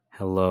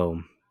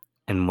Hello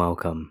and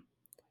welcome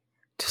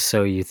to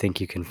So You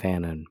Think You Can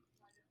Fanon.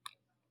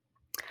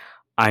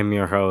 I'm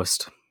your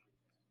host,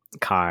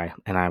 Kai,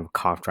 and I have a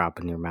cough drop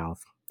in your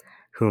mouth.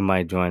 Who am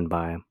I joined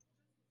by?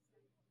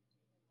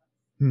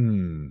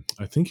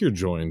 I think you're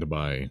joined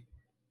by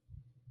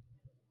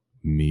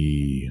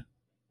me,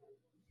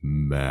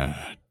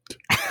 Matt.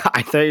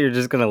 I thought you were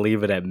just going to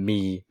leave it at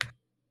me.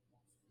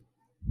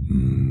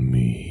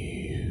 Me.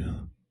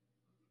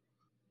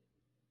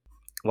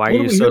 Why What are are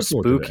you we so here for today?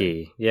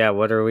 spooky? Yeah,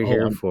 what are we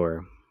here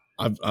for?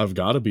 I've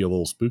got to be a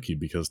little spooky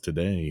because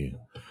today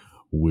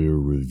we're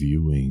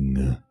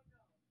reviewing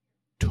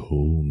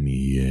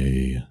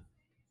Tomie,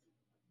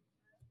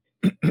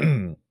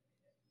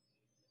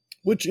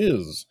 which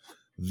is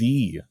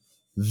the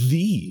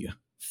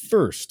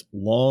first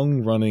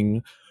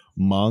long-running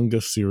manga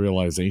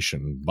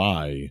serialization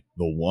by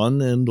the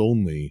one and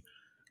only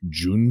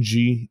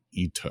Junji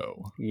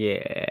Ito.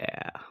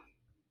 Yeah.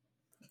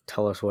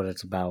 Tell us what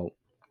it's about.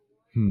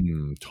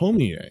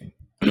 Tomie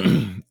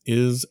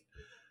is,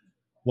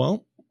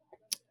 well,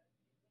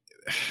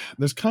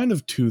 there's kind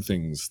of two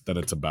things that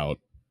it's about,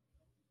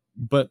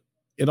 but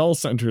it all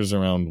centers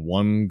around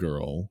one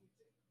girl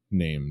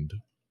named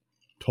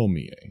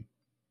Tomie.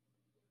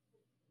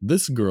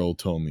 This girl,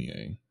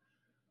 Tomie,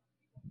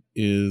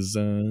 is,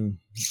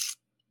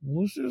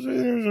 let's just say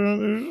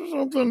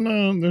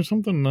there's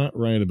something not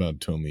right about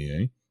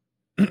Tomie.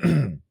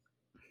 Can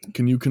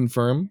you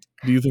confirm?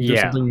 Do you think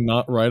there's something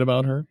not right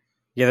about her?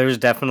 Yeah, there's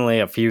definitely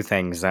a few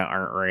things that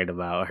aren't right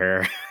about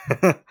her.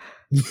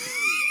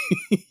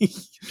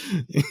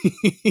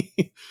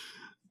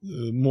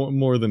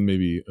 more than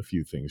maybe a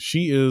few things.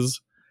 She's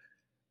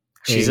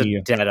a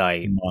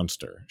deadite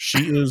monster.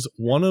 She is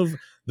one of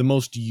the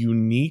most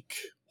unique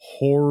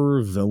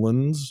horror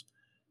villains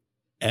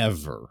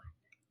ever.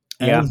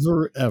 Yeah.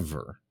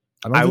 Ever.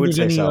 I don't think there's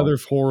any other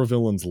horror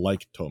villains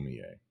like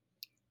Tomie.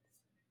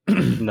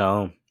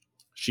 No.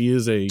 She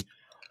is a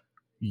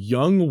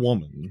young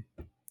woman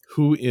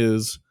who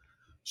is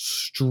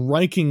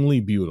strikingly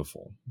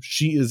beautiful.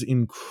 She is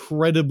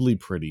incredibly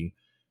pretty.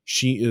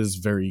 She is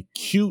very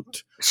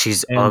cute.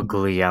 She's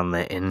ugly on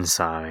the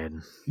inside.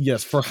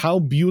 Yes, for how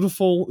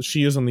beautiful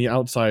she is on the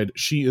outside,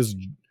 she is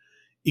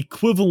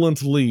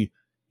equivalently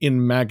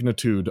in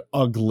magnitude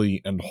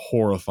ugly and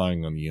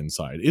horrifying on the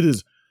inside. It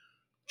is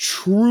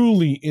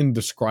truly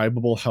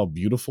indescribable how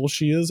beautiful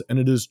she is, and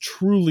it is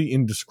truly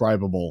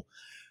indescribable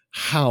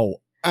how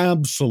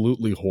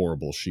absolutely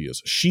horrible she is.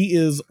 She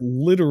is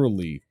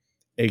literally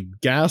a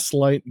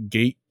gaslight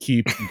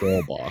gatekeep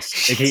girl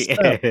boss.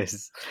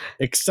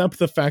 Except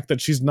the fact that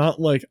she's not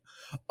like,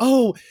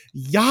 oh,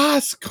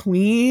 yas,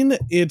 queen.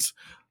 It's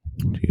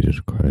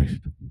Jesus Christ.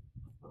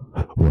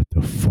 What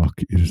the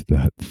fuck is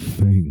that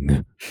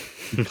thing?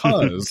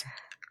 Because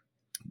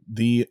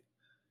the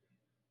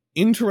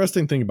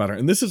interesting thing about her,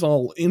 and this is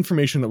all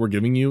information that we're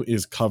giving you,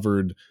 is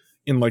covered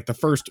in like the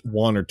first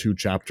 1 or 2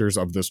 chapters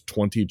of this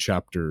 20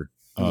 chapter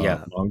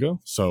manga.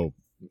 So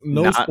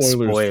no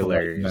spoilers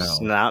right now.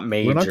 Not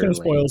majorly. We're not going to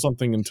spoil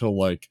something until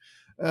like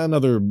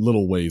another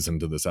little ways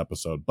into this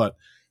episode. But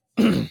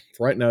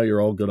right now,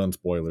 you're all good on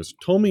spoilers.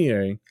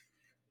 Tomie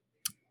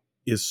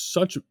is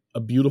such a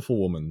beautiful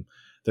woman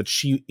that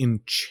she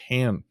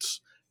enchants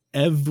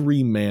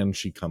every man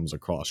she comes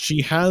across.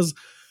 She has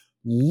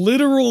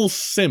literal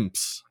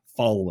simps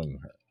following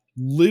her.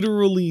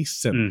 Literally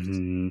simps.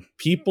 Mm-hmm.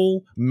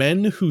 People,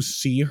 men who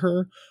see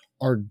her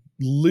are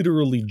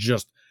literally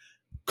just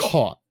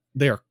caught.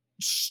 They are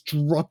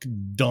struck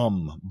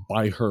dumb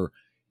by her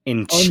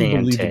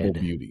unbelievable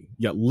beauty.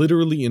 Yeah,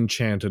 literally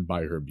enchanted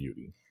by her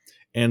beauty.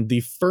 And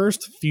the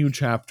first few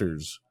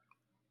chapters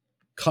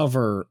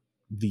cover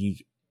the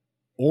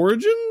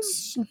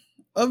origins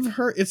of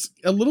her. It's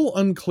a little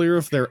unclear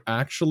if they're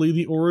actually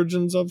the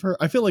origins of her.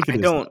 I feel like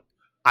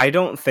I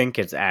don't think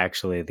it's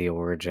actually the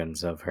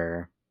origins of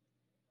her.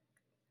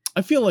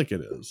 I feel like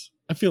it is.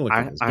 I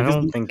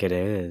don't think it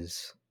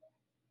is.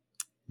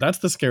 That's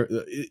the scary.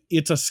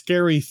 It's a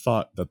scary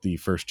thought that the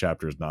first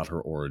chapter is not her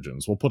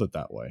origins. We'll put it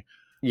that way.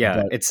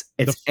 Yeah, but it's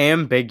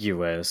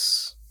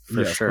ambiguous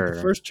for sure.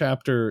 The first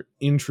chapter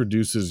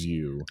introduces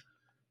you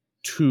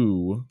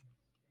to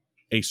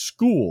a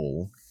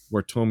school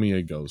where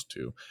Tomie goes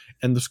to,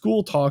 and the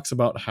school talks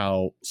about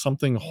how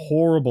something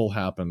horrible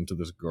happened to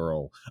this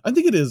girl. I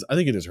think it is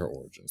her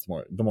origins.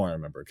 The more I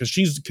remember, because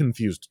she's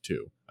confused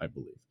too, I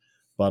believe.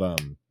 But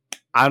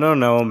I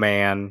don't know,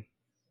 man.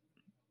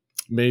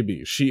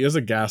 Maybe she is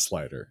a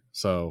gaslighter,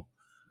 so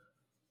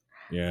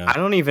yeah. I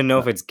don't even know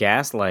if it's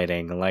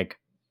gaslighting. Like,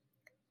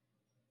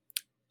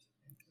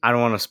 I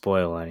don't want to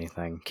spoil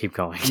anything. Keep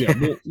going. Yeah,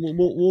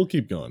 we'll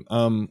keep going.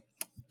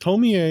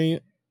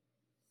 Tomie,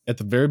 at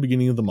the very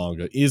beginning of the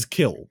manga, is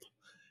killed,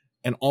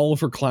 and all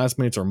of her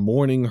classmates are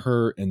mourning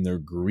her, and they're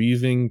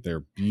grieving.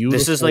 They're beautiful.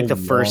 This is like the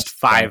first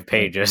 5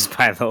 pages,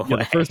 by the way. Yeah,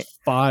 the first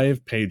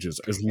 5 pages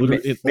is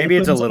literally. Maybe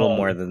it's a little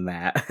more than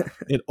that.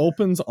 It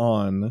opens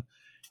on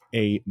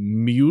a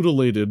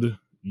mutilated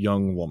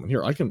young woman.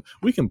 Here,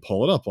 we can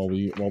pull it up while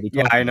we talk.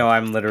 Yeah, I know.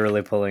 I'm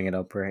literally pulling it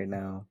up right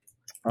now.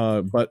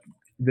 But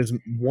this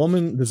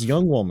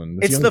young woman,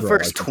 this It's young the girl, I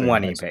first should say, in high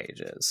 20 school.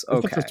 pages. It's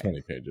Okay. the first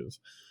 20 pages.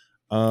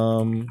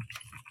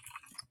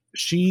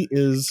 She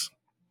is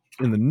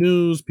in the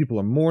news. People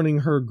are mourning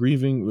her,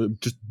 grieving,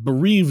 just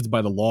bereaved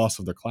by the loss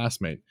of their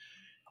classmate.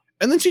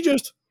 And then she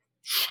just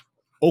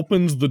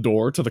opens the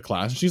door to the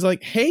class and she's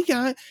like, hey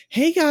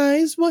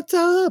guys, what's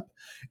up?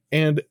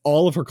 And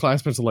all of her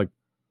classmates are like,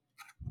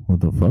 what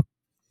the fuck?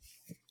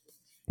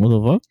 What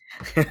the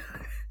fuck?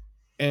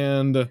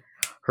 And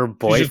her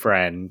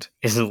boyfriend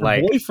is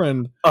like,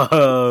 boyfriend,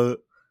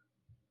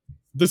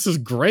 this is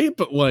great,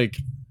 but like,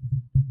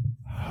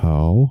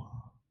 how?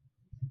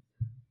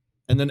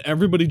 And then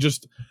everybody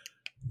just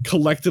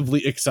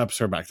collectively accepts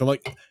her back. They're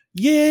like,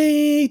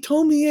 yay,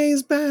 Tomie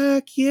is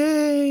back,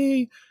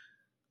 yay.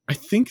 I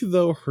think,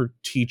 though, her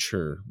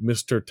teacher,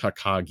 Mr.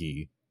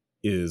 Takagi,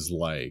 is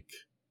like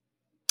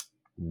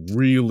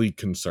really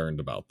concerned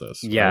about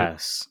this.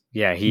 yes.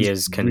 Right? Yeah, he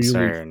is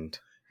concerned.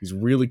 He's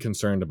really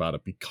concerned about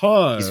it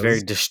because he's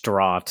very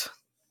distraught.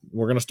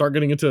 We're going to start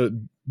getting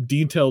into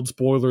detailed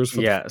spoilers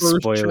for the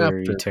first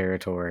spoilery chapter.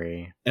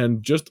 Territory.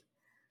 And just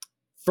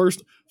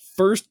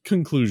first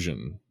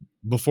conclusion,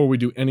 before we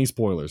do any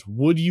spoilers,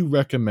 would you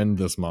recommend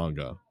this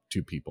manga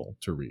to people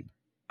to read?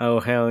 Oh,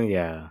 hell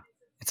yeah.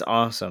 It's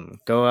awesome.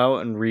 Go out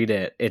and read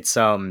it. It's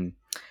when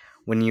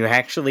you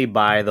actually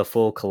buy the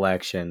full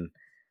collection,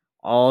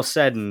 all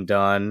said and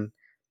done,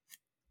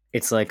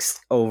 it's like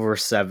over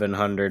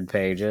 700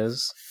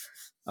 pages.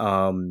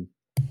 But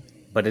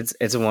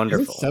it's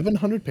wonderful. Is it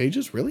 700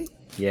 pages, really?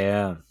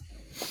 Yeah.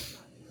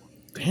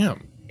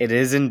 Damn. It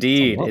is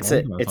indeed. It's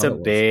a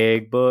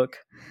big book,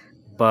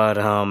 but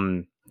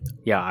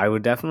yeah, I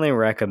would definitely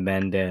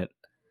recommend it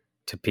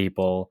to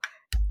people.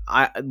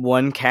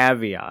 One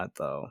caveat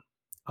though.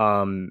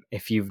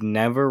 If you've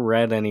never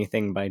read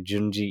anything by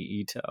Junji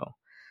Ito,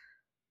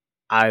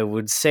 I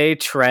would say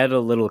tread a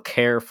little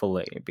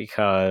carefully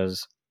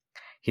because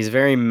he's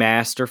very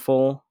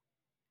masterful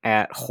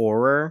at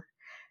horror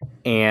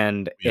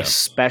and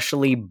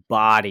especially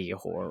body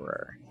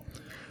horror.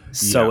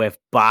 So if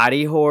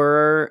body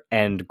horror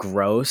and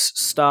gross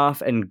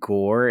stuff and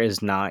gore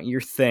is not your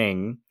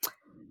thing,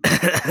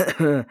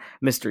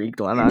 Mr.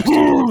 Equinox,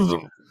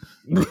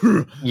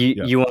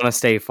 you want to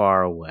stay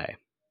far away.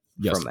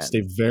 Yes, from it.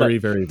 Stay very,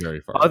 very,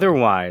 very far.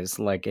 Otherwise,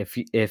 like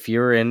if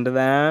you're into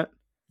that,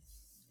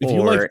 if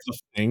you like The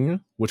Thing,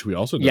 which we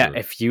also did,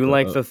 if you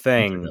like The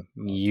Thing,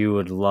 you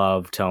would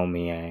love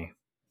Tomie.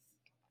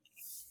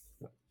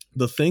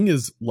 The Thing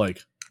is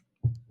like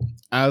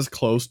as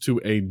close to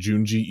a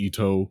Junji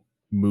Ito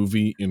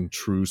movie in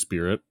true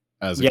spirit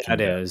as it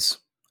can it is.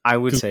 I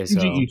would say so.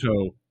 Junji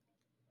Ito,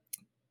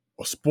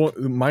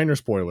 minor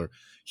spoiler,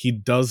 he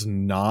does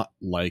not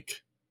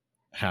like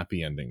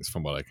happy endings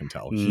from what I can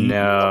tell.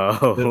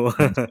 No.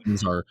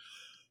 Things are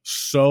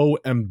so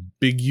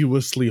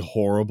ambiguously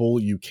horrible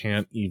you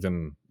can't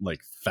even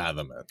like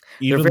fathom it.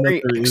 They're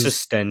very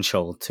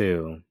existential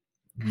too.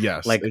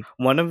 Yes. Like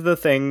one of the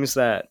things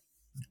that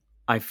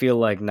I feel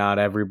like not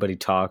everybody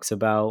talks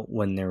about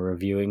when they're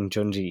reviewing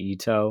Junji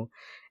Ito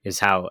is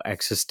how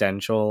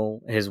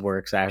existential his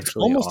works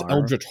actually are. Almost are.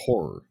 eldritch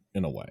horror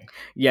in a way.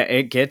 Yeah,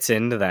 it gets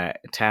into that.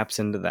 It taps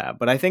into that.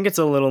 But I think it's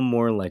a little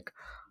more like,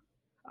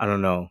 I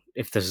don't know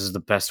if this is the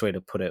best way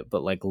to put it,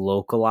 but like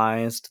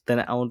localized than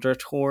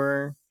eldritch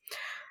horror.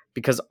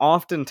 Because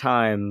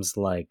oftentimes,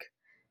 like,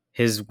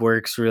 his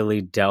works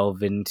really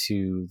delve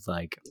into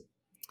like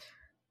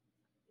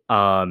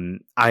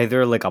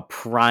either like a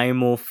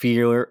primal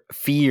fear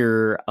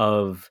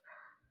of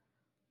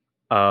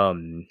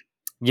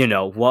you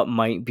know, what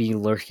might be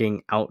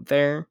lurking out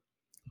there,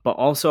 but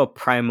also a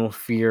primal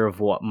fear of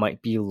what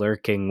might be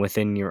lurking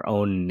within your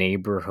own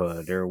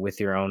neighborhood or with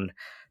your own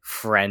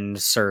friend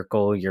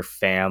circle, your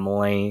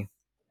family.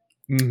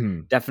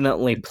 Mm-hmm.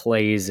 Definitely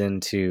plays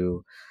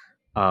into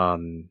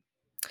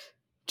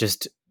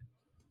just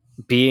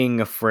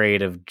being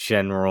afraid of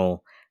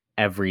general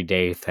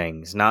everyday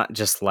things, not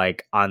just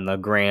like on the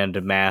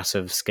grand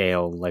massive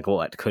scale like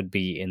what could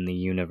be in the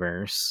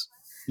universe.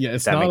 Yeah,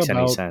 if that makes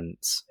any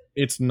sense.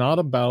 It's not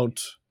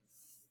about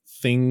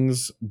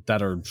things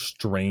that are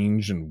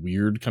strange and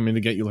weird coming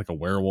to get you, like a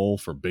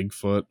werewolf or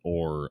Bigfoot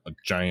or a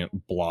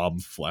giant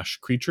blob flesh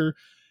creature.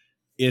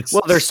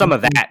 There's some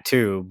of that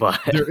too, but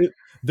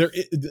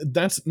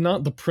that's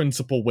not the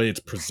principal way it's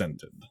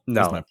presented. No,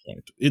 that's my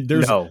point.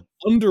 There's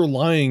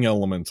underlying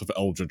elements of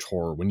eldritch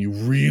horror when you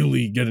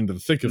really get into the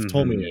thick of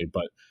Tomie,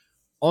 but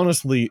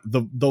honestly,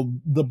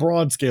 the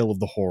broad scale of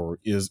the horror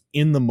is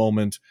in the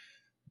moment.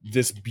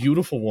 This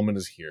beautiful woman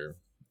is here,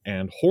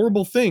 and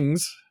horrible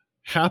things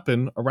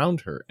happen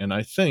around her. And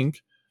I think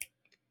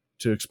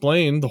to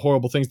explain the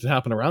horrible things that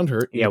happen around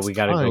her, we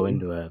got to go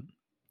into it.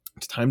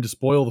 It's time to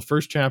spoil the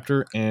first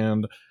chapter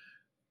and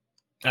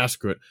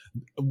ask it.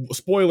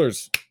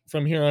 Spoilers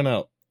from here on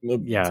out.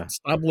 Yeah,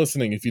 stop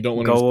listening if you don't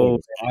want to spoil.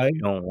 I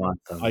don't want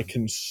them. I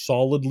can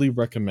solidly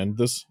recommend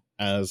this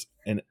as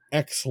an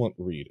excellent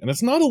read, and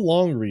it's not a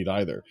long read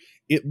either.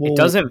 It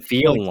doesn't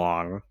feel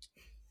long.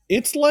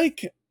 It's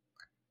like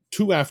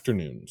 2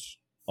 afternoons,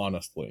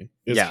 honestly,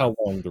 is how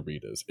long the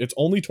read is. It's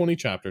only 20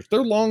 chapters.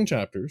 They're long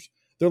chapters.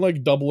 They're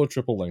like double or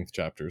triple length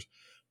chapters.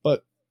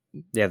 But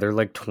yeah, they're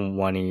like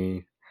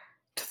 20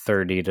 to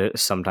 30 to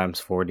sometimes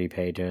 40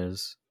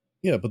 pages.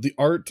 Yeah, but the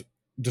art,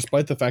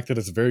 despite the fact that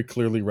it's very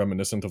clearly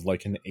reminiscent of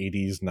like an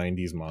 80s,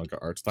 90s manga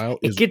art style,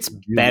 it gets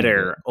really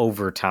better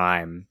over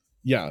time.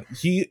 Yeah,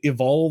 he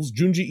evolves.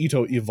 Junji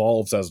Ito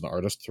evolves as an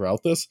artist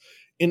throughout this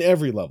in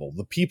every level.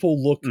 The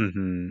people look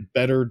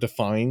better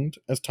defined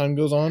as time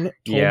goes on.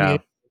 Tomie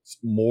looks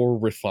more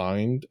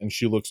refined, and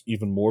she looks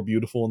even more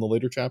beautiful in the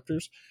later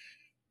chapters.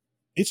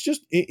 It's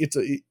just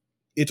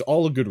it's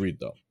all a good read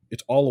though.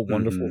 It's all a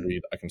wonderful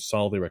read. I can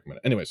solidly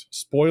recommend it. Anyways,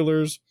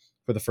 spoilers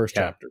for the first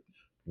chapter.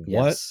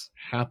 What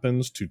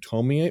happens to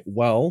Tomie?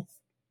 Well,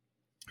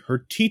 her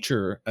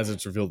teacher, as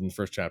it's revealed in the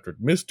first chapter,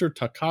 Mr.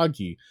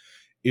 Takagi,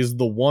 is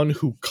the one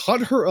who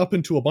cut her up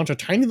into a bunch of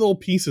tiny little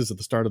pieces at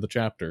the start of the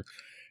chapter,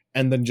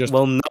 and then just...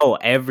 Well, no,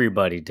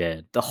 everybody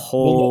did. The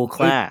whole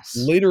class.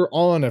 Later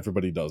on,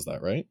 everybody does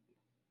that, right?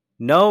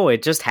 No,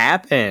 it just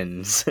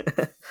happens.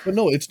 But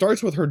no, it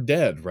starts with her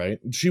dead, right?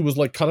 She was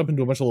like cut up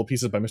into a bunch of little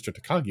pieces by Mr.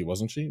 Takagi,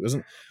 wasn't she?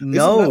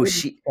 No,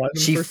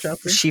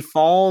 she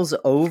falls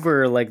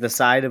over like the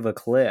side of a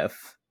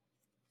cliff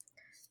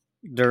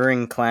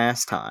during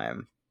class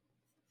time.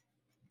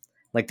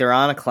 Like they're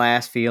on a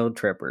class field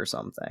trip or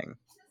something.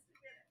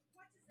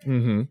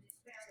 Mm-hmm.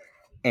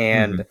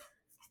 And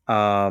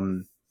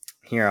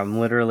here, I'm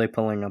literally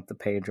pulling up the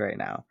page right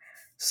now.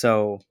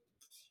 So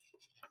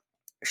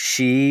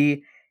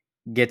she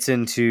gets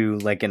into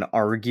like an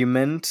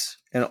argument,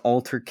 an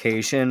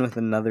altercation with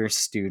another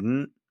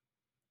student,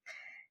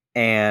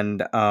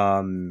 and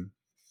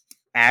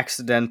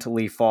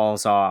accidentally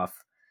falls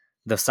off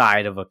the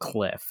side of a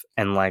cliff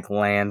and like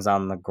lands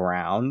on the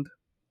ground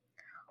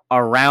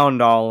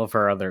around all of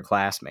her other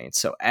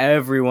classmates. So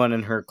everyone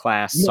in her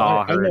class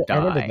saw her die. I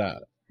remember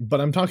that. But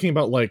I'm talking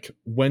about like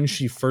when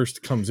she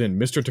first comes in,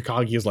 Mr.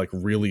 Takagi is like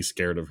really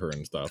scared of her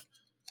and stuff.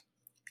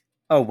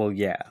 Oh, well,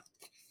 yeah.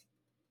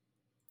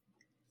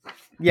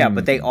 Yeah,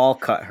 but they all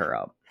cut her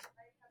up.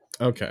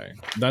 Okay,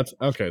 that's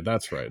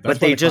right.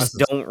 But they just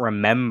don't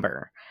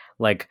remember.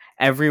 Like,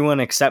 everyone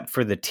except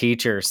for the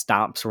teacher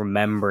stops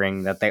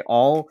remembering that they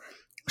all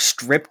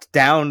stripped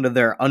down to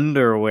their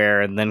underwear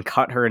and then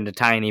cut her into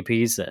tiny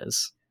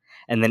pieces.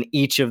 And then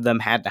each of them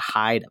had to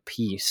hide a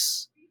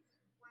piece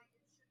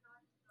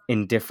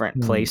in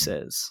different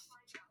places.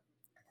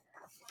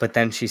 But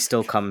then she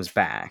still comes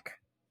back.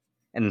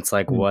 And it's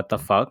like, what the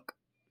fuck?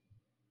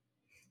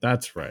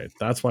 That's right.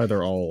 That's why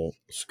they're all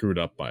screwed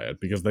up by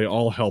it, because they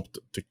all helped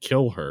to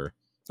kill her.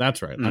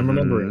 That's right. I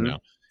remember it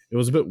now. It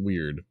was a bit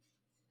weird.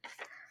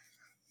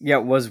 Yeah,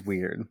 it was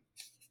weird.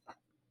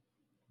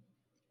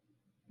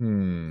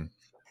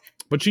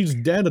 But she's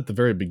dead at the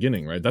very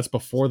beginning, right? That's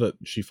before that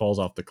she falls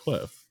off the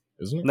cliff,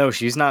 isn't it? No,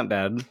 she's not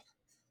dead.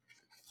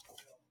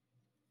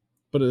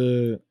 But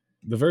the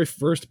very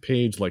first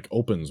page like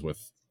opens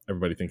with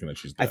everybody thinking that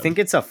she's dead. I think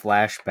it's a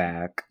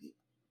flashback.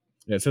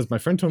 Yeah, it says, my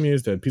friend Tomie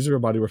is dead. Pieces of her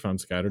body were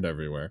found scattered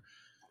everywhere.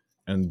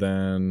 And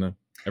then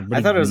everybody...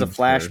 I thought it was a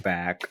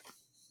flashback.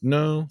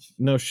 No,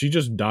 she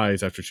just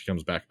dies after she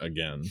comes back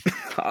again.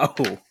 Oh.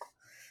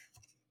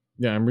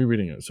 Yeah, I'm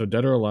rereading it. So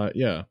dead or alive,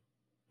 yeah.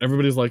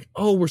 Everybody's like,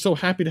 oh, we're so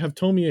happy to have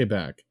Tomie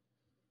back.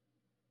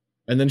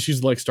 And then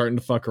she's like starting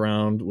to fuck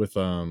around with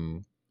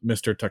Mr.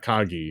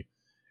 Takagi.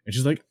 And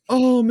she's like,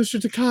 oh,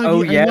 Mr. Takagi,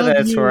 oh, yeah,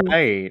 that's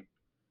right.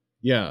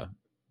 Yeah.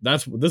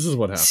 This is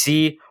what happened.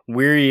 See,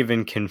 we're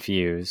even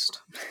confused.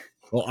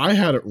 Well, I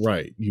had it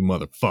right, you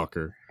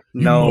motherfucker.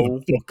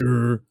 No. You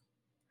motherfucker.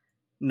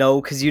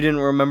 No, because you didn't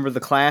remember the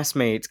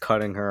classmates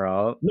cutting her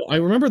up. No, I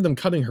remember them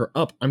cutting her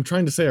up. I'm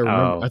trying to say I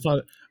remember. Oh. I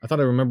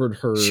thought I remembered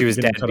her. She was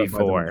dead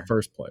before in the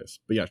first place.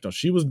 But yeah, no,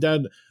 she was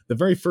dead. The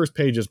very first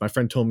page is my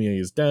friend Tomie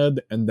is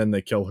dead, and then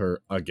they kill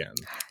her again.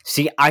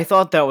 See, I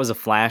thought that was a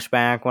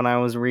flashback when I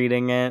was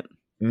reading it.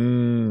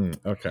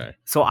 Okay.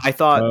 So I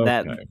thought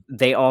that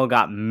they all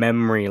got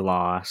memory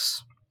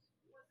loss.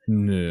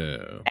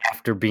 No.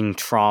 After being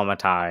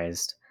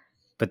traumatized.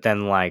 But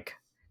then, like,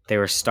 they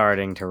were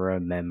starting to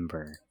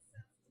remember.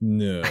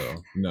 No.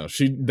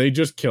 They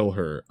just kill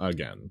her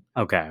again.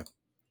 Okay.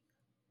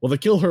 Well, they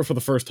kill her for the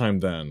first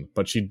time then,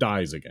 but she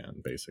dies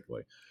again,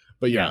 basically.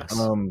 But yeah,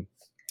 yes.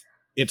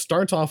 It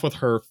starts off with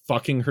her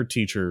fucking her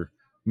teacher,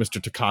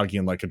 Mr. Takagi,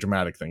 in like a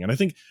dramatic thing. And I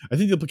think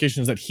the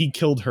implication is that he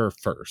killed her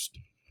first.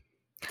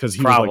 Because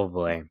he probably.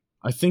 Was like,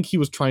 I think he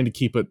was trying to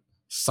keep it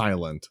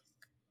silent.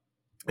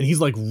 And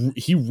he's like,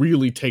 he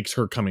really takes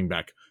her coming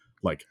back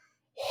like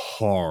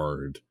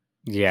hard.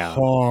 Yeah.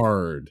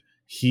 Hard.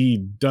 He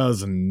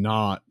does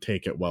not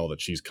take it well that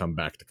she's come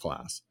back to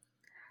class.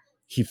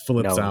 He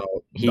flips out.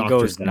 He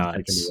goes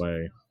nuts.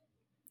 Away.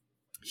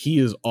 He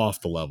is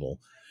off the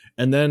level.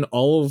 And then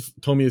all of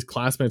Tomie's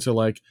classmates are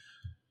like,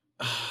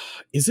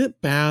 is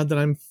it bad that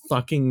I'm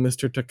fucking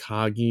Mr.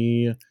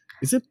 Takagi?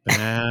 Is it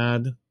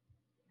bad?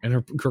 And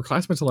her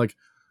classmates are like,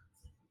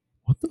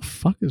 what the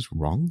fuck is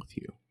wrong with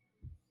you?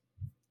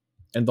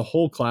 And the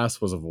whole class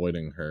was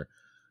avoiding her.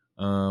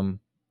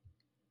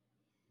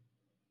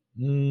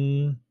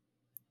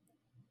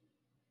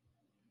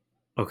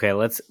 Okay,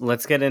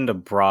 let's get into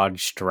broad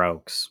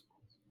strokes.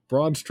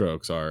 Broad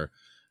strokes are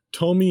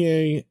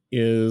Tomie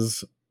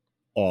is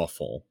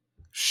awful.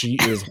 She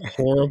is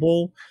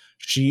horrible.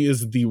 She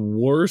is the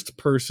worst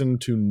person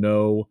to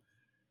know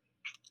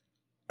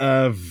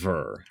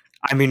ever.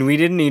 I mean, we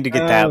didn't need to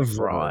get that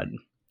broad,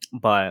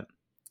 but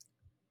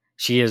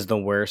she is the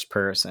worst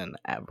person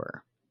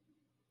ever.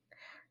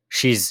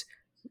 She's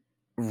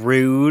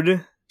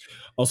rude.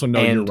 Also,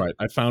 no, you're right.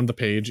 I found the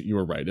page. You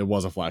were right. It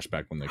was a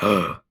flashback when they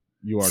came.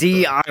 You are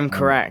See, correct. I'm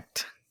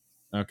correct.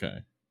 Okay.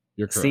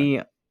 You're correct. See,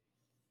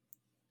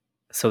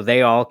 so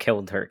they all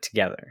killed her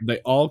together. They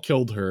all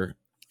killed her,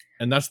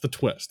 and that's the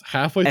twist.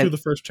 Halfway through the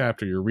first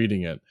chapter, you're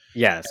reading it.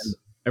 Yes.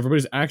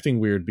 Everybody's acting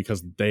weird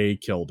because they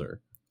killed her.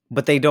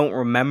 But they don't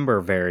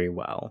remember very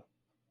well.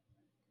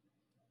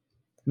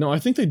 No, I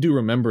think they do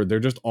remember. They're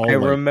just all. I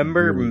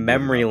remember really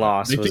memory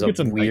loss was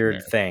a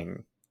weird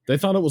thing. They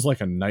thought it was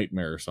like a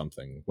nightmare or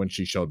something when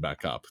she showed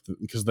back up.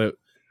 Because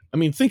I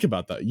mean, think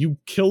about that. You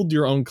killed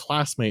your own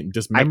classmate and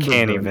dismembered her. I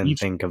can't even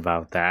think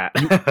about that.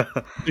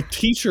 The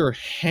teacher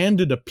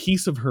handed a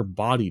piece of her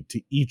body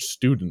to each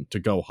student to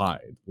go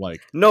hide.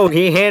 Like, no,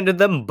 he handed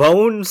them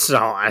bone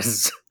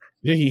saws.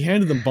 Yeah, he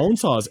handed them bone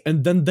saws,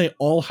 and then they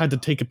all had to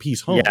take a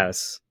piece home.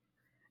 Yes,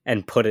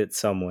 and put it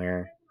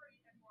somewhere.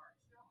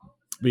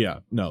 But yeah,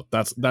 no,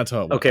 that's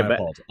how it works. Okay, I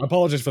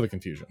apologize for the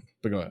confusion.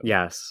 But go ahead.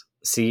 Yes.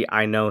 See,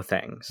 I know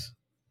things.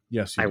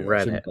 Yes, you I do.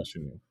 read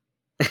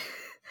it.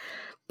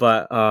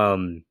 But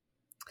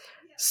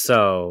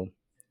so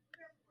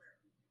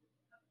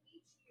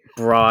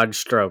broad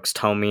strokes,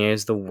 Tomie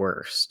is the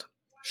worst.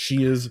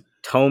 She is.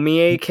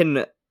 Tomie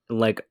can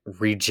like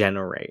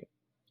regenerate.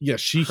 Yeah,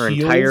 she her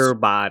heals, entire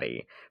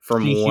body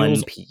from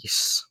one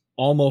piece.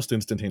 Almost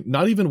instantaneous.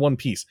 Not even one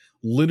piece.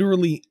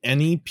 Literally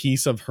any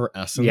piece of her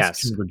essence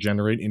can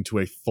regenerate into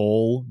a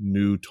full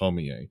new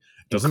Tomie.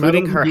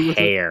 Including her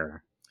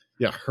hair.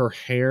 Yeah, her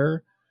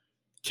hair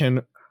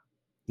can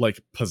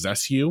like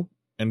possess you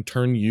and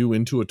turn you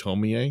into a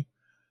Tomie.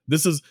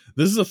 This is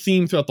a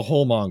theme throughout the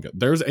whole manga.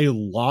 There's a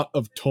lot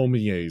of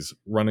Tomies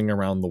running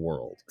around the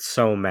world.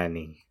 So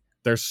many.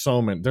 There's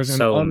so many. There's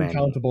an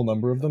uncountable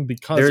number of them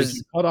because if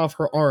you cut off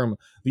her arm,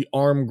 the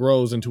arm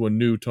grows into a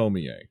new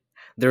Tomie.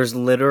 There's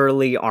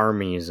literally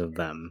armies of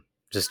them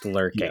just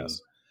lurking.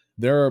 Yes.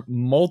 There are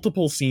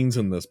multiple scenes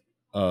in this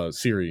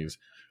series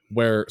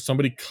where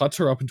somebody cuts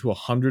her up into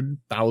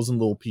 100,000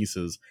 little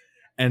pieces,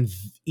 and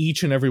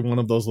each and every one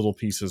of those little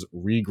pieces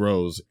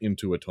regrows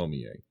into a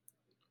Tomie.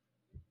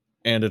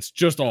 And it's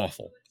just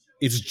awful.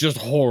 It's just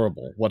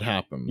horrible what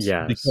happens.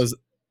 Yes. Because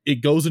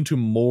it goes into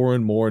more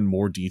and more and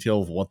more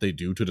detail of what they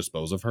do to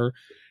dispose of her.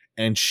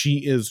 And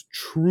she is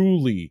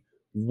truly,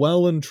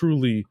 well and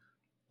truly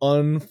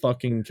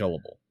unfucking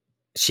killable.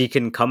 She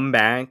can come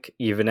back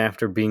even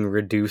after being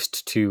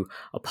reduced to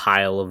a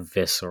pile of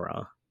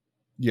viscera.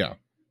 Yeah.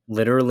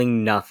 Literally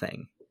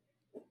nothing.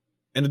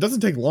 And it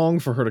doesn't take long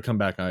for her to come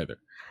back either.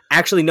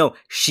 Actually, no.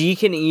 She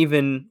can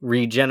even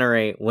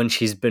regenerate when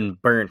she's been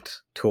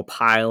burnt to a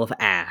pile of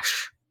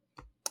ash.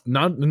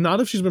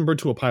 Not if she's been burnt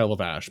to a pile of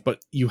ash,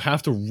 but you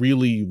have to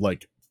really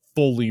like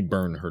fully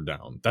burn her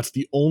down. That's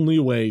the only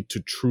way to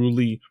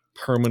truly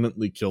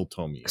permanently kill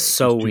Tomie.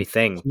 So we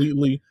think.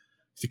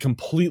 To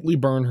completely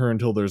burn her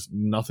until there's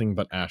nothing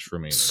but ash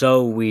remaining.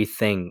 So we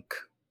think.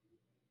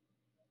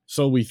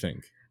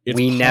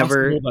 We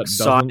never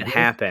saw it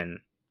happen.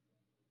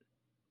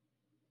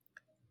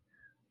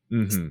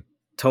 Mm-hmm.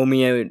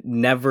 Tomie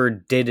never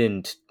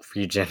didn't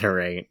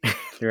regenerate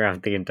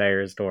throughout the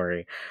entire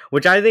story,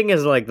 which I think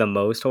is like the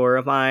most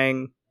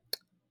horrifying,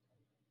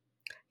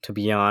 to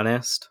be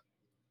honest.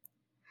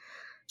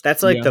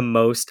 That's like the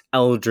most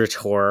eldritch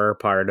horror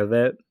part of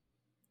it.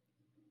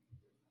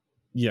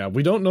 Yeah,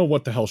 we don't know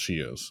what the hell she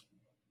is.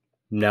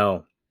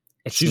 No,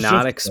 it's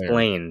not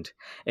explained.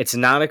 There. It's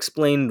not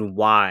explained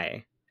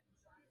why.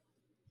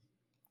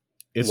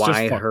 It's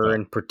why just her up.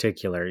 In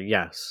particular,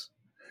 yes.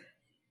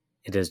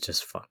 It is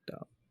just fucked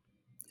up.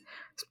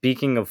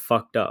 Speaking of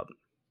fucked up,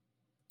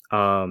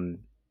 I'm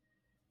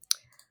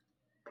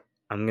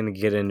gonna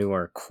get into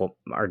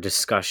our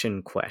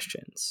discussion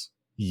questions.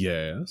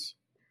 Yes.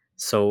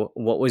 So,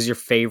 what was your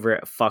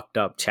favorite fucked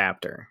up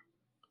chapter?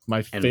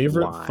 My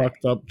favorite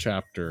fucked up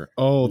chapter.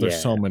 Oh,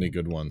 there's so many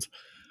good ones.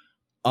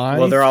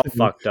 They're all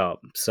fucked up.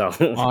 So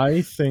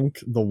I think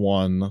the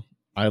one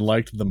I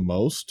liked the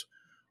most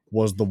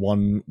was the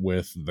one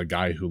with the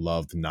guy who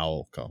loved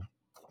Naoko.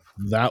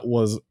 That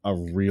was a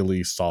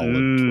really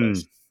solid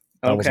twist.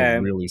 That was a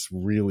really,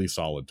 really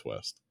solid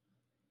twist.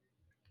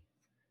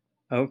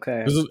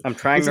 Okay. I'm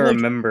trying to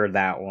remember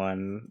that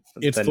one.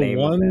 It's the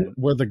one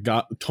where the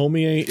guy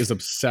Tomie is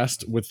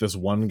obsessed with this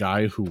one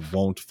guy who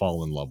won't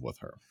fall in love with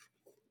her.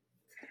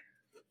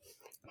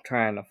 I'm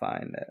trying to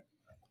find it.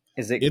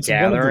 Is it It's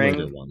Gathering? One of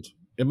the later ones.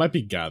 It might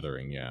be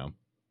Gathering, yeah.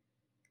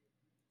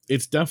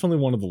 It's definitely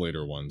one of the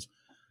later ones.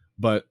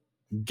 But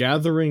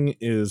Gathering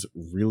is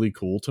really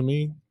cool to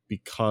me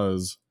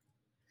because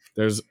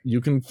you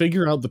can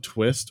figure out the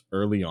twist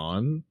early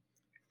on,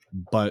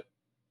 but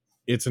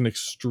it's an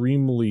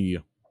extremely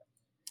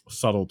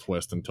subtle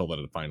twist until that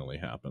it finally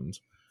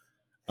happens.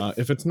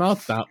 If it's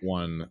not that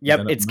one,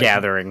 yep, it's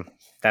Gathering.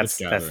 That's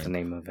Gathering. The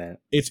name of it.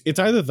 It's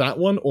either that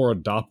one or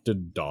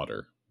Adopted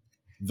Daughter.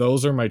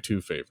 Those are my two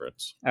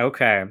favorites.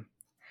 Okay.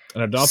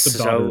 An Adopted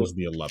Daughter is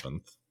the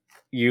 11th.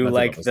 You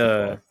like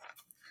the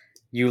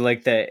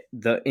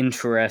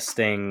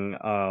interesting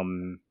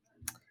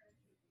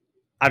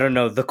I don't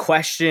know, the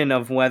question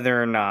of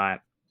whether or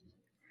not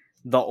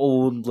the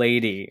old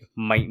lady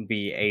might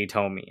be a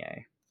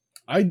Tomie.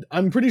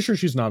 I'm pretty sure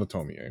she's not a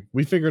Tomie.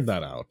 We figured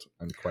that out.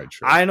 I'm quite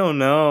sure. I don't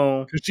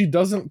know. Because she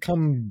doesn't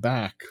come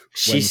back.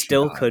 She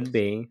still could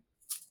be.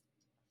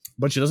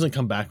 But she doesn't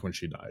come back when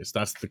she dies.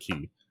 That's the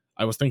key.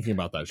 I was thinking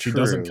about that. She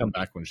doesn't come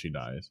back when she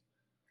dies.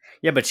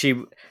 Yeah, but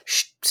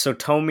so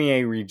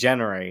Tomie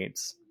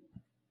regenerates.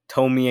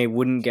 Tomie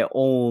wouldn't get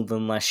old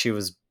unless she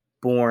was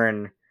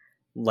born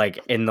like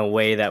in the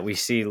way that we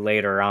see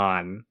later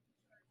on.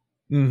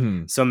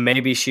 Mm-hmm. So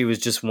maybe she was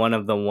just one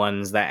of the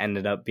ones that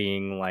ended up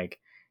being like,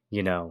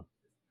 you know,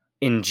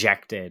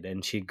 injected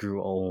and she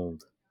grew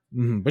old.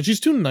 Mm-hmm. But she's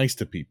too nice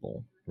to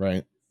people,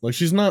 right? Like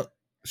she's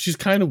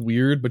kind of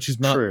weird, but she's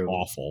not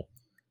awful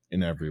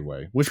in every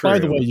way. Which, by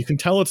the way, you can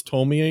tell it's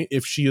Tomie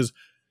if she is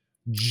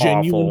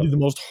genuinely the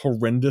most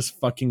horrendous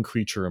fucking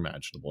creature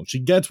imaginable. And she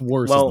gets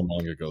worse as the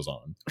manga goes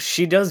on.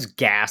 She does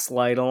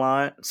gaslight a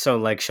lot. So,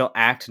 like, she'll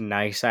act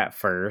nice at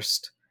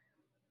first.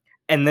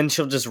 And then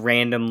she'll just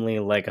randomly,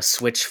 like, a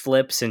switch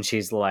flips and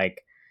she's,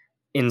 like,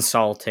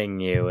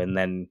 insulting you and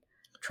then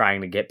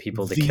trying to get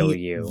people to kill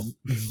you.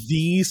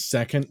 The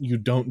second you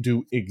don't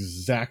do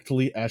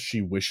exactly as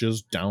she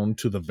wishes down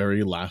to the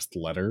very last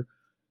letter,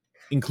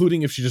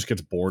 including if she just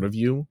gets bored of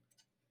you,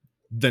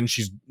 then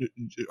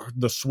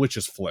the switch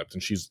is flipped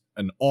and she's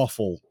an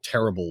awful,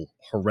 terrible,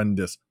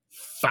 horrendous,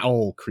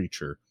 foul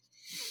creature.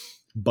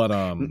 But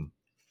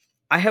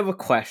I have a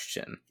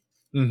question.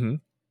 Mm-hmm.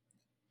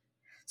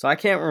 So I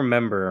can't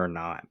remember or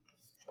not.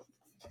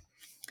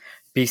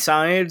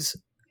 Besides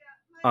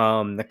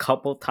the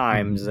couple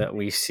times that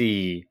we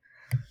see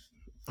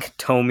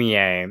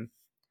Tomie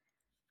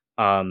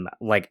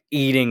like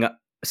eating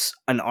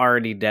an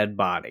already dead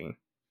body.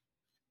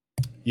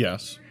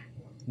 Yes.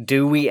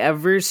 Do we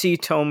ever see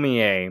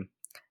Tomie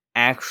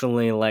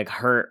actually like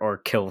hurt or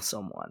kill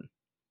someone?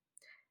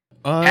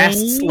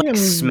 Past like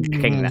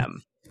smacking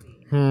them.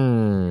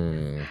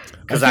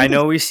 Because I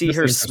know we see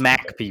her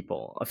smack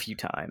people a few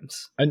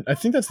times. I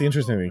think that's the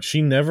interesting thing.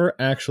 She never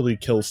actually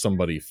kills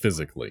somebody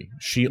physically.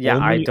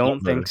 I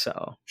don't think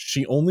so.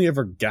 She only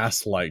ever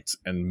gaslights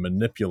and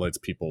manipulates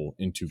people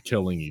into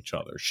killing each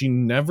other. She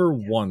never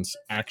once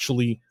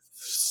actually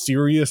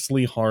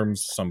seriously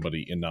harms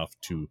somebody enough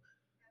to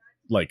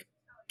like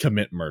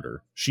commit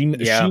murder. She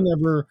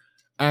never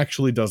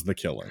actually does the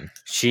killing.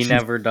 She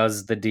never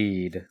does the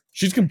deed.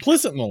 She's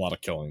complicit in a lot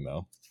of killing,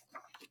 though.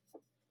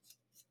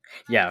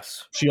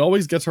 Yes. She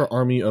always gets her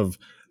army of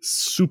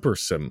super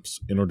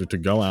simps in order to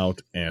go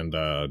out and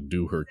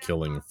do her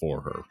killing for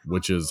her,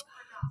 which is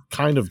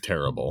kind of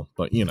terrible.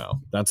 But, you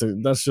know, that's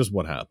just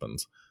what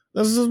happens.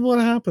 This is what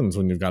happens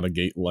when you've got a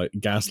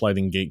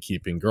gaslighting,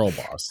 gatekeeping girl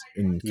boss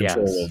in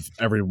control of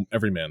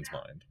every man's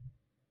mind.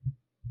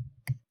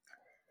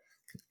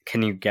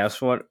 Can you guess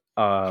what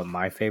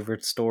my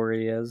favorite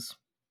story is?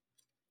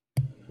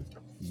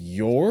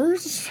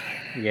 Yours?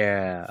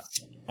 Yeah.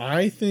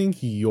 I think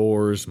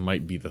yours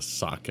might be the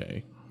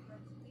sake.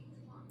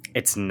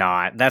 It's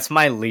not. That's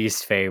my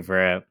least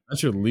favorite.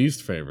 That's your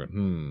least favorite?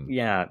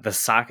 Yeah, the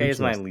sake is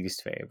my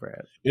least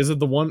favorite. Is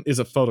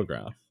it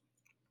Photograph?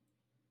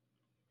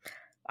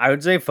 I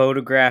would say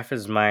Photograph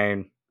is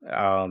my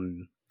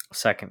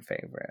second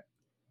favorite.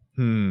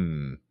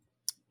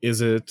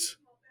 Is it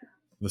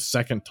the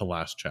second to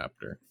last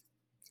chapter?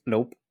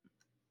 Nope.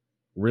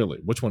 Really?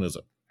 Which one is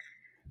it?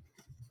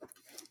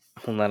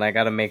 Hold on, I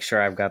gotta make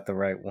sure I've got the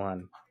right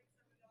one.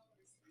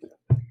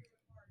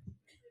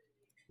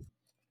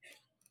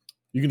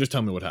 You can just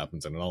tell me what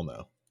happens and I'll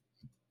know.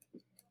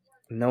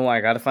 No, I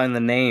gotta find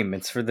the name.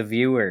 It's for the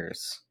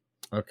viewers.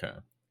 Okay.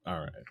 All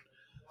right.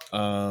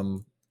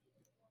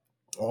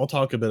 I'll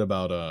talk a bit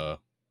about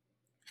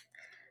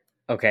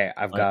Okay,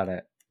 I've got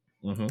it.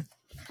 Mm-hmm.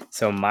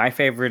 So my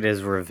favorite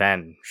is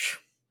Revenge.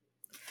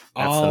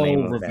 That's the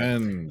name of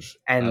Revenge.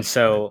 It. And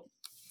so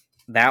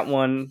that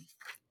one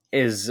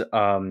is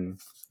a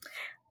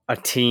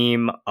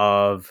team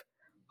of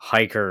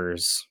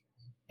hikers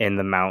in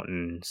the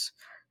mountains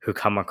who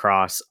come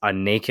across a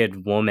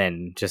naked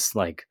woman just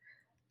like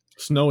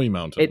snowy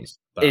mountains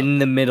in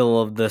the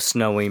middle of the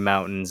snowy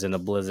mountains in a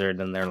blizzard,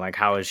 and they're like,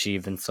 how is she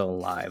even still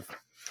alive?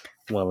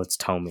 Well, it's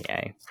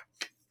Tomie.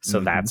 So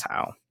that's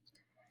how.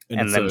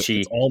 And then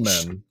it's all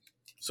men.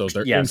 So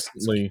they're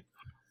instantly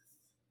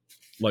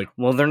like,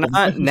 well, they're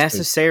not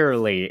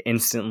necessarily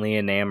instantly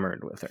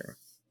enamored with her.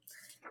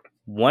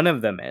 One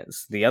of them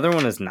is. The other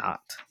one is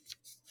not.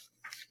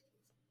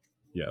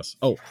 Yes.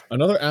 Oh,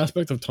 another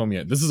aspect of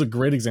Tomie. This is a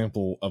great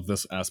example of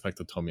this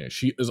aspect of Tomie.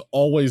 She is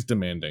always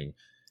demanding.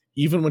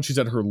 Even when she's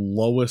at her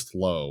lowest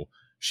low,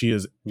 she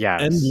is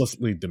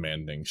endlessly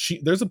demanding.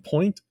 There's a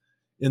point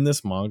in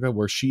this manga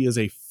where she is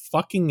a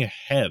fucking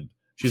head.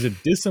 She's a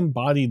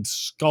disembodied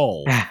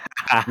skull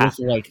with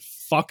like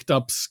fucked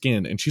up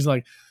skin, and she's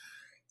like,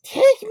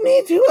 "Take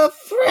me to a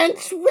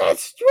French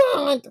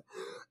restaurant."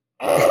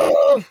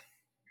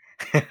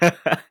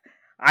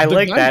 I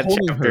like that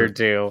chapter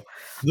too.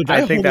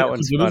 I think that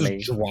one's funny.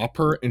 Just drop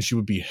her and she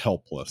would be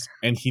helpless,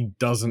 and he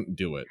doesn't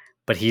do it.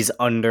 But he's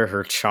under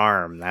her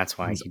charm. That's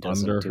why he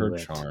doesn't do it. Under her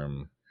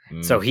charm.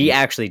 Mm-hmm. So he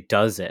actually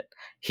does it.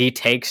 He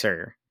takes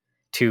her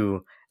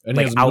to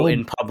like out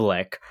in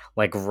public,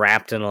 like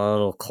wrapped in a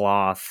little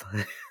cloth.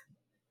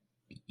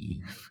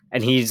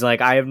 And he's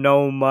like, "I have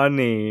no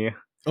money."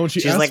 Oh, and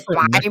she's like,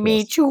 "Buy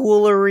me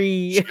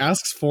jewelry." She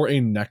asks for a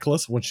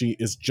necklace when she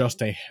is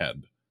just a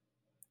head.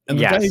 And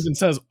the guy even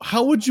says,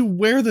 "How would you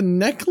wear the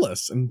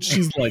necklace?" And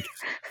she's like,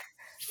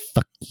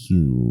 "Fuck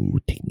you,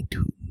 take me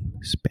to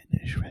a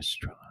Spanish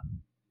restaurant."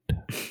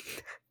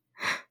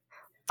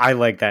 I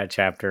like that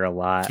chapter a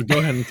lot. So go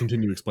ahead and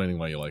continue explaining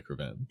why you like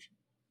Revenge.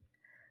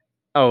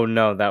 Oh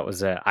no, that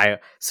was it.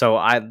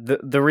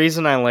 The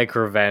reason I like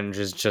Revenge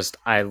is just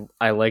I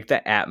like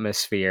the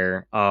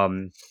atmosphere.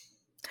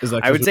 Is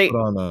that I would say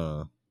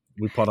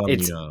we put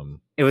on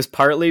it was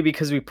partly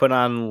because we put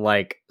on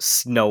like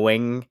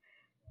snowing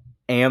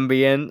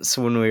ambience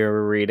when we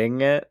were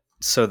reading it,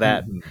 so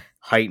that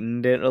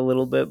heightened it a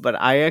little bit. But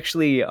I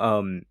actually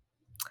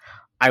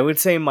I would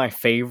say my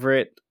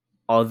favorite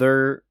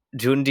other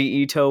Junji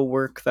Ito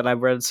work that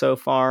I've read so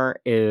far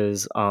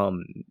is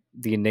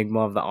The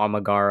Enigma of the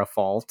Amigara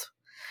Fault.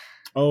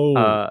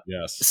 Oh,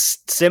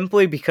 yes.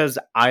 Simply because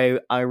I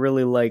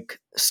really like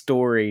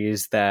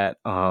stories that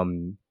I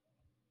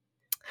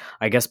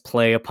guess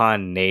play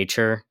upon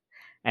nature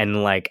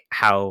and like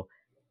how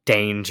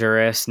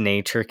dangerous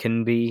nature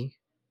can be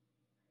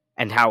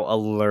and how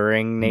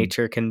alluring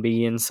nature can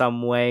be in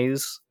some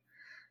ways.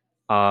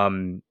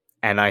 And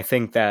I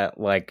think that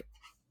like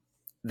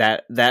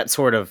that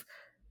sort of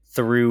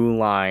through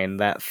line,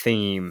 that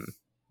theme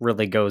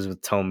really goes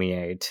with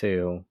Tomie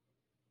too,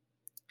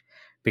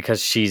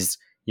 because she's,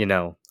 you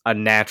know, a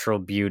natural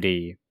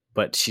beauty,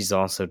 but she's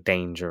also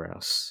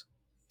dangerous.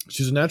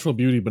 She's a natural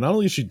beauty, but not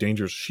only is she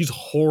dangerous, she's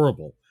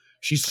horrible.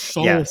 She's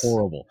so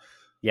horrible.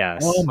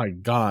 Yes. Oh my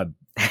god.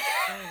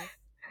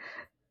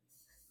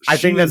 I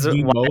think that's why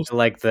I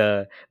like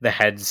the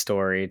head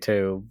story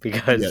too,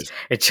 because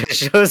it just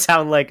shows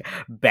how like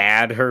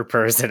bad her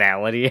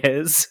personality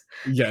is.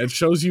 Yeah, it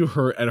shows you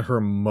her at her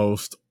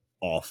most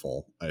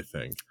awful, I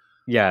think.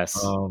 Yes.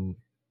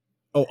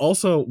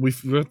 Also, we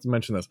forgot to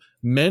mention this.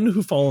 Men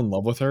who fall in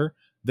love with her,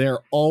 they're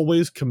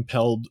always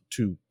compelled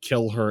to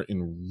kill her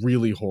in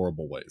really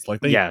horrible ways. Like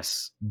they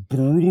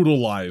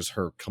brutalize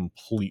her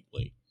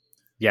completely.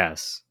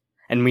 Yes.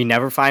 And we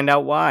never find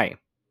out why.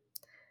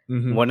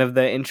 Mm-hmm. One of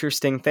the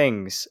interesting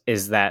things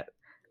is that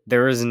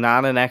there is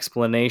not an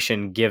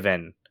explanation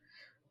given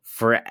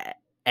for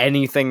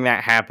anything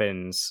that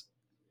happens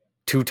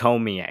to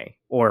Tomie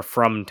or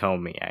from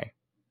Tomie.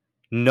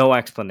 No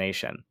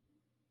explanation.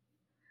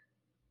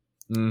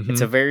 Mm-hmm.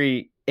 It's a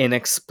very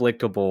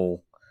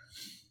inexplicable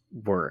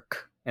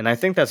work. And I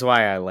think that's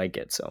why I like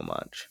it so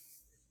much.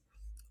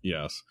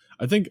 Yes.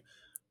 I think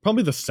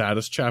probably the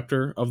saddest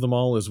chapter of them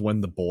all is when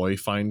the boy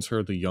finds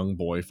her, the young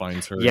boy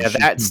finds her. Yeah,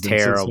 that's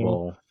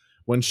terrible.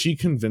 When she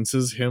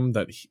convinces him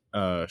that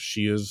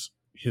she is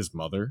his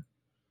mother,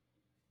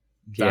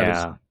 that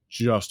is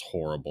just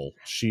horrible.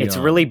 It's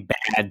really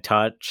bad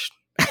touch.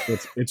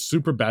 it's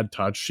super bad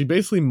touch. She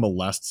basically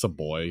molests a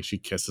boy. She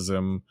kisses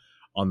him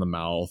on the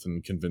mouth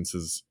and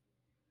convinces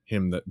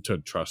him to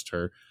trust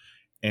her.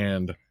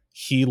 And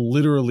he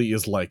literally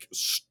is like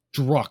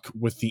struck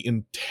with the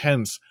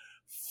intense,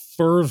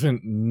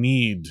 fervent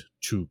need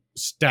to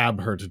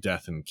stab her to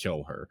death and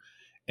kill her.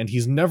 And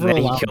he's never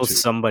allowed to. He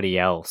kills somebody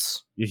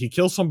else. Yeah, he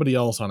kills somebody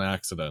else on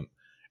accident.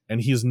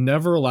 And he's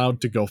never allowed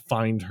to go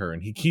find her.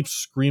 And he keeps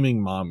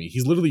screaming, "Mommy."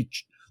 He's literally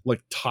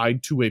like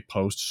tied to a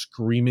post,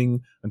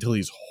 screaming until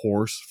he's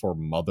hoarse for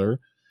mother.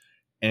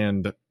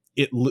 And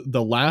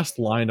the last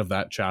line of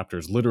that chapter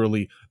is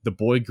literally, the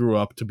boy grew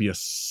up to be a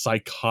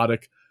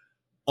psychotic,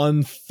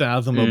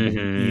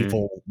 unfathomably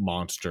evil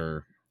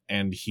monster.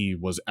 And he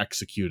was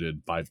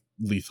executed by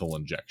lethal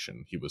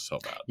injection. He was so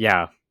bad.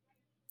 Yeah.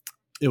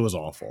 It was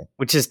awful.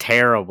 Which is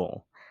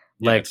terrible.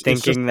 Yeah, like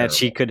thinking that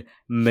she could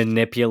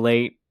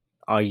manipulate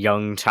a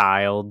young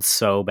child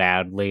so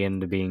badly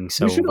into being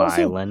so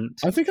violent.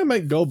 I think I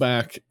might go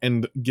back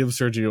and give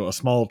Sergio a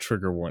small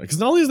trigger warning. Because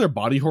not only is there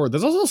body horror,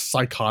 there's also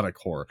psychotic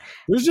horror.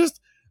 There's just,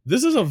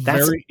 this is a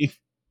very...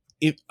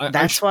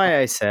 That's why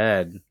I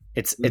said,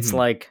 it's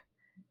like...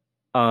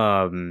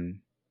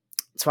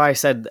 That's why I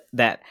said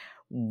that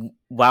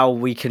while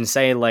we can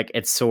say like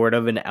it's sort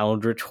of an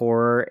eldritch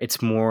horror,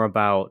 it's more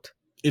about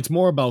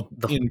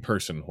the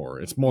in-person horror.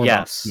 It's more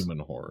about human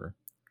horror.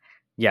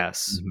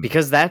 Yes,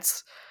 because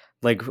that's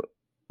like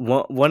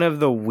one of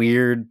the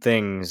weird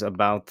things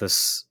about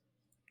this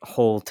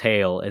whole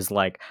tale is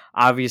like,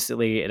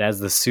 obviously it has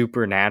the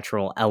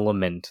supernatural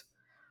element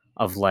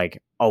of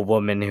like a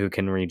woman who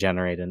can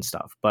regenerate and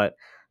stuff. But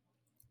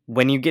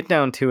when you get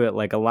down to it,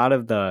 like a lot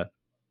of the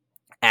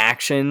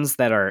actions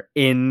that are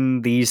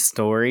in these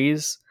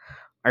stories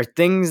are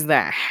things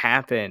that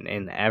happen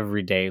in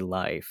everyday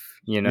life,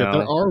 you Yeah,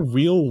 there know? are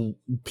real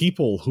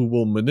people who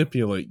will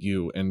manipulate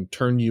you and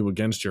turn you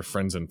against your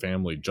friends and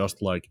family,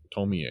 just like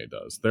Tomie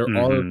does. There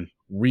are Mm-hmm.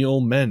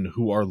 real men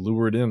who are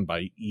lured in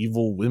by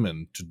evil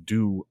women to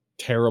do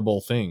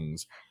terrible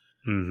things.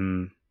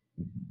 Mm-hmm.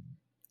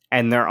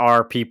 And there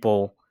are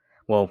people,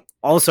 well,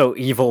 also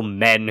evil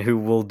men who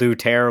will do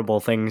terrible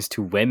things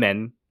to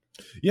women.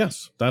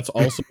 Yes, that's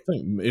also the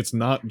thing. It's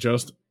not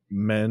just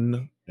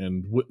men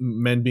and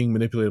men being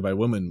manipulated by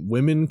women.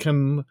 Women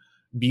can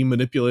be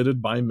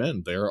manipulated by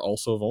men. They are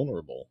also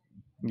vulnerable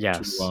to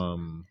Yes.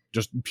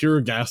 just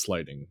pure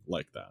gaslighting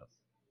like that.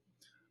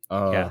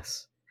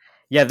 Yes.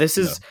 Yeah, this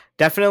Yeah. is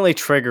definitely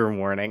trigger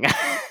warning.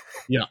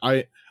 Yeah,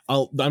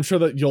 I'm sure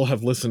that you'll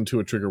have listened to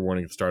a trigger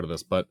warning at the start of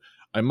this, but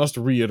I must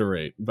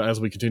reiterate, as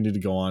we continue to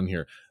go on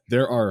here,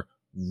 there are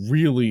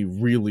really,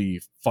 really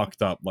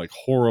fucked up, like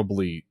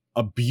horribly,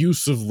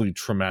 abusively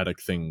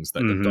traumatic things that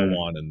go Mm-hmm.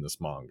 on in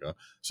this manga.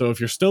 So if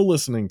you're still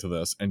listening to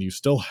this and you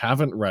still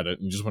haven't read it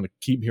and you just want to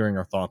keep hearing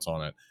our thoughts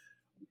on it,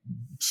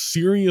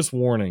 serious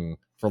warning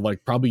for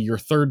like probably your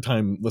third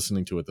time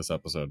listening to it this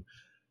episode.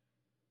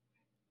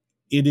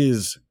 It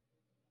is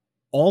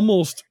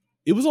almost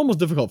it was almost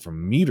difficult for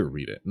me to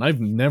read it, and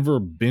I've never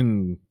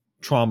been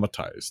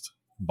traumatized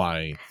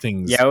by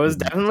things Yeah, it was unique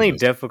to definitely this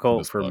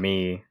difficult for book.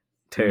 me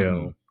Mm-hmm.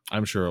 too.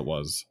 I'm sure it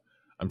was.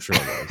 I'm sure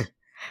it was.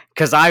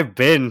 Because I've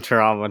been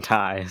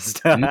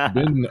traumatized. You've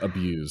been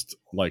abused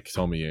like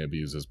Tomie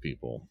abuses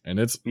people, and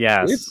it's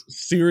Yes.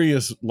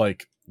 serious,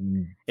 like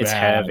It's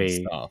bad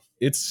heavy. stuff.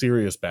 It's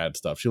serious bad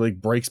stuff. She like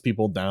breaks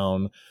people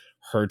down,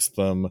 hurts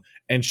them,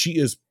 and she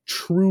is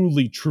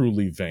truly,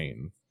 truly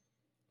vain.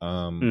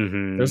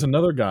 Mm-hmm. There's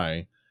another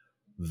guy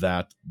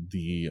that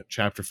the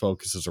chapter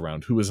focuses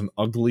around, who is an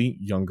ugly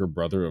younger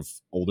brother of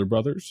older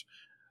brothers.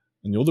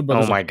 And the older Oh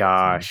brothers are my handsome.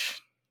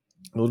 gosh.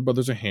 The older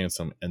brothers are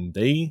handsome, and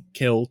they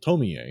kill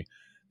Tomie.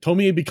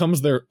 Tomie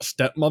becomes their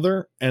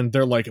stepmother, and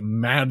they're like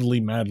madly,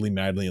 madly,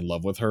 madly in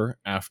love with her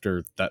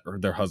after that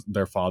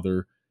their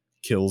father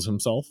kills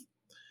himself.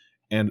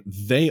 And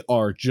they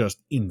are just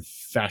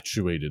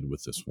infatuated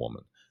with this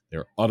woman.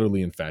 They're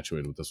utterly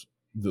infatuated with this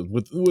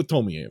with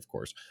Tomie, of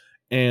course.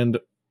 And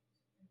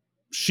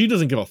she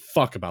doesn't give a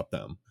fuck about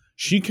them.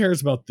 She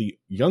cares about the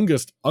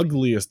youngest,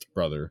 ugliest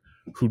brother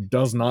who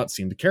does not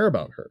seem to care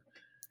about her.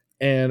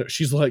 And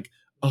she's like,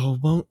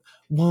 "Oh,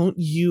 won't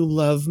you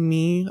love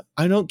me?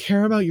 I don't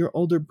care about your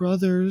older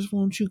brothers.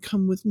 Won't you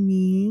come with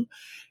me?"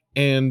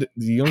 And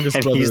the youngest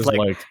And brother is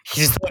like,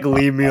 he's like,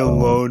 leave me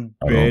alone,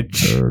 I don't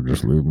bitch. care.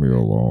 Just leave me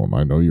alone.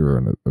 I know you're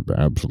an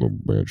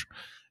absolute bitch.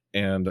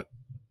 And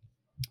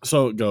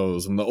so it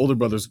goes, and the older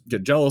brothers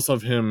get jealous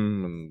of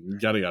him,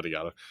 and yada yada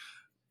yada.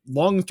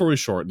 Long story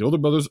short, the older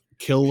brothers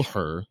kill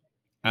her,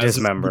 as is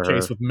the Dismember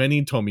case her. with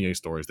many Tomie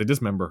stories. They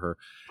dismember her,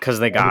 Because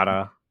they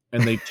gotta.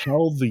 and they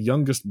tell the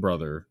youngest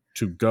brother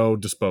to go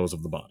dispose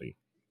of the body.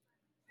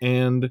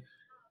 And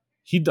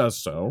he does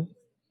so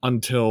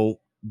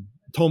until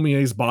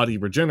Tomie's body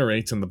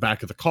regenerates in the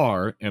back of the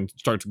car and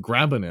starts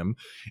grabbing him.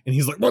 And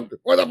he's like, "What the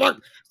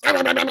fuck?"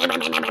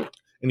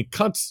 And he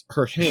cuts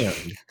her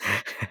hand,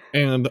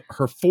 and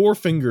her four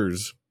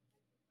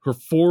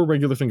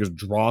regular fingers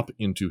drop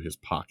into his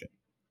pocket.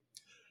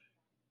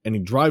 And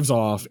he drives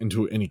off and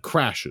he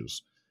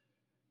crashes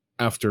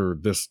after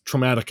this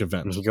traumatic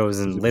event. And he goes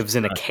and lives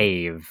in a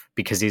cave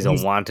because he's a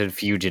wanted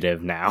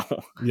fugitive now.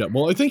 Yeah,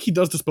 well, I think he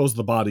does dispose of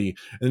the body,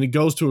 and then he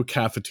goes to a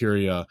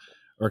cafeteria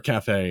or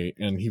cafe,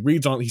 and he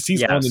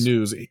sees on the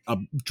news a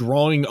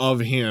drawing of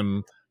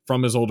him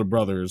from his older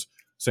brothers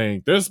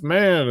saying, "This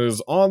man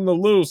is on the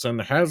loose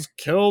and has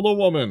killed a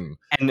woman."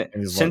 And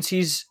since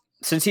he's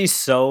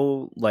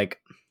so like,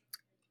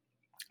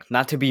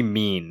 not to be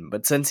mean,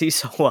 but since he's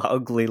so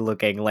ugly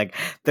looking, like,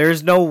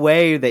 there's no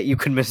way that you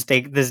can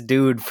mistake this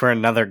dude for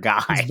another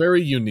guy. He's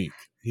very unique.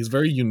 He's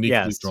very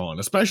uniquely drawn,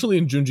 especially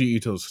in Junji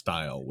Ito's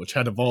style, which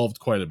had evolved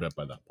quite a bit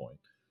by that point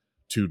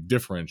to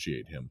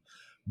differentiate him.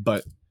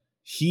 But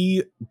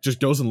he just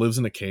goes and lives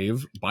in a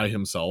cave by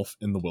himself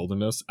in the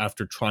wilderness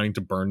after trying to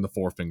burn the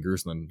four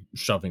fingers and then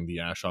shoving the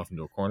ash off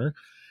into a corner.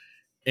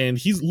 And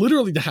he's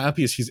literally the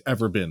happiest he's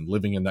ever been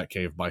living in that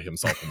cave by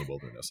himself in the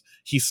wilderness.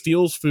 He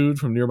steals food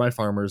from nearby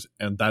farmers,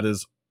 and that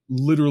is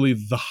literally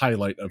the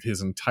highlight of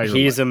his entire life.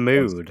 He's a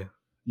mood.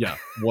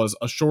 Was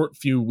a short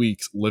few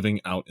weeks living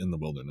out in the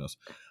wilderness.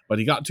 But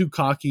he got too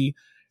cocky,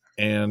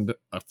 and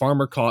a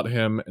farmer caught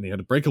him, and he had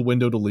to break a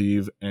window to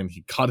leave, and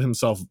he cut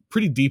himself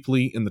pretty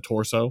deeply in the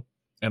torso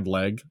and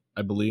leg,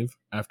 I believe,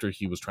 after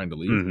he was trying to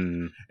leave.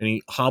 Mm-hmm. And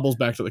he hobbles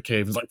back to the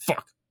cave. He's like,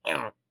 "Fuck.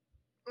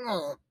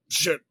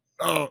 Shit.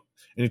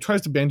 And he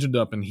tries to bandage it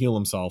up and heal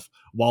himself,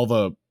 while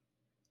the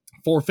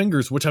four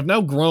fingers, which have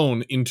now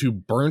grown into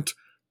burnt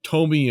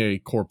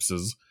Tomie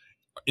corpses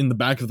in the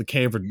back of the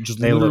cave, are just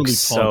literally look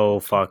so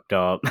fucked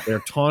up. They're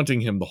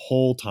taunting him the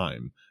whole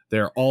time.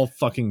 They're all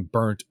fucking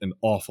burnt and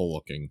awful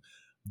looking.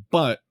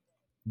 But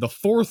the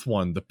fourth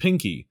one, the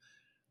pinky,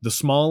 the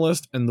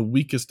smallest and the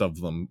weakest of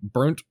them,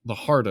 burnt the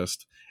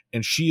hardest,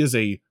 and she is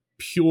a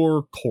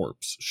pure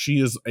corpse.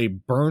 She is a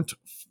burnt,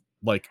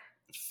 like,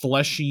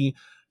 fleshy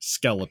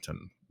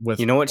skeleton with.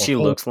 You know what she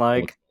looks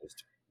like?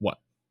 What?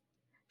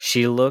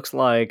 She looks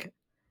like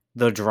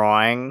the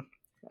drawing.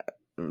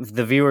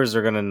 The viewers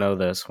are gonna know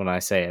this when I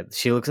say it.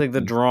 She looks like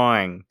the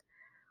drawing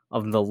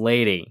of the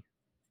lady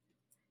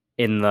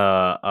in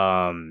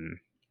the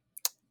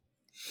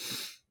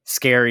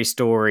Scary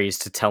Stories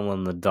to Tell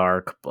in the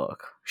Dark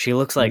book. She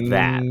looks like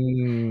that.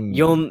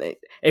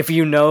 If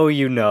you know,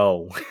 you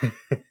know.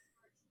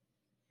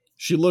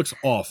 She looks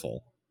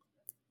awful.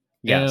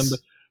 Yes. And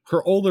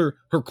her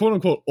quote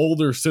unquote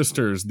older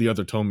sisters, the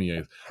other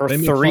Tomie, her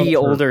 3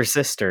 older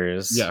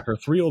sisters. Yeah, her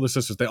 3 older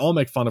sisters. They all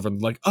make fun of her.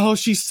 Like, oh,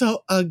 she's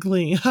so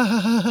ugly.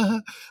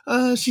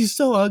 She's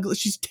so ugly.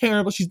 She's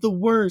terrible. She's the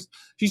worst.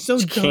 She's so.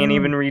 She can't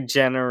even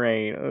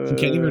regenerate. She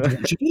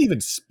can't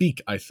even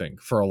speak. I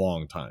think for a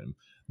long time.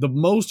 The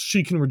most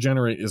she can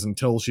regenerate is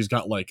until she's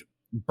got like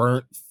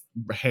burnt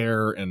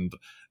hair and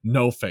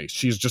no face.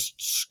 She's just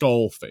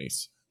skull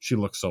face. She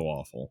looks so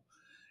awful.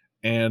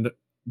 And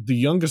the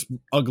youngest,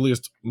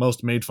 ugliest,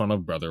 most made fun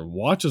of brother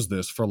watches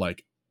this for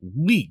like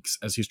weeks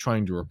as he's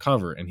trying to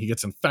recover, and he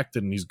gets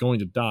infected and he's going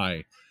to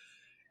die.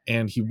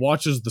 And he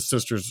watches the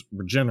sisters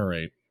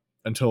regenerate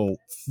until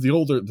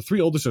the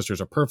 3 older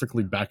sisters are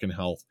perfectly back in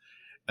health,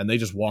 and they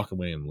just walk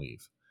away and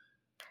leave.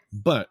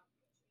 But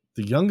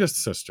the youngest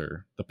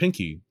sister, the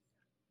Pinky,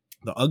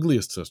 the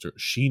ugliest sister,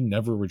 she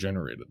never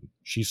regenerated.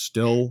 She's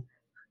still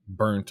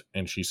burnt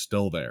and she's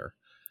still there.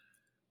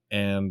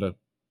 And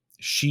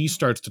she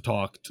starts to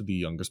talk to the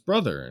youngest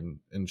brother,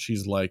 and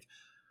she's like,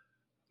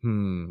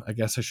 I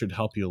guess I should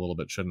help you a little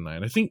bit, shouldn't I?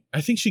 And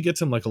I think she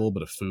gets him like a little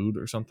bit of food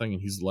or something,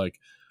 and he's like,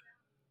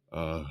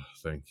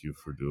 thank you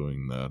for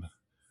doing that.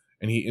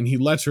 And he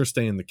lets her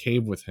stay in the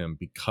cave with him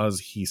because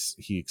he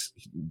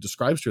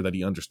describes to her that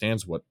he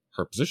understands what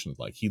her position is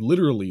like. He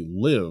literally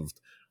lived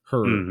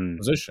her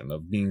position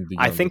of being the.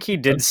 I think he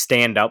did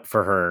stand up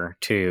for her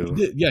too.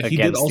 He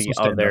did also the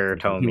stand other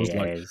up for her. He was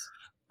like,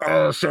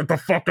 shut the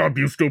fuck up,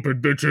 you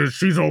stupid bitches.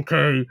 She's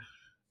okay.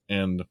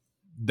 And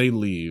they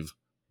leave,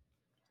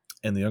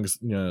 and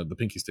the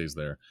Pinky stays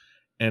there.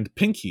 And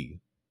Pinky,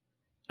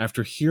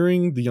 after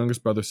hearing the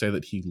youngest brother say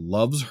that he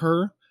loves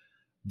her,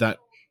 that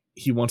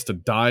he wants to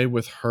die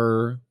with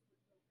her,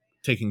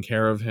 taking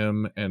care of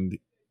him, and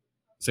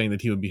saying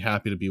that he would be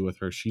happy to be with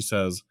her, she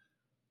says,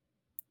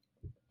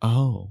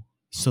 "Oh,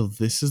 so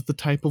this is the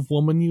type of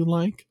woman you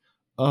like?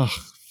 Ugh,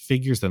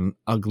 figures that an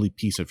ugly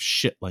piece of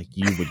shit like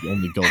you would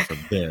only go for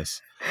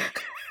this."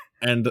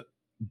 And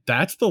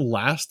that's the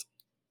last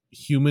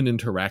human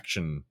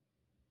interaction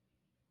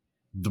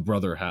the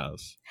brother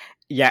has.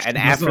 Yeah, and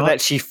after that,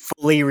 she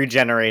fully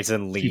regenerates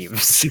and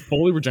leaves. She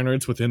fully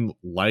regenerates within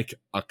like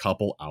a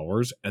couple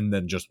hours and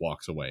then just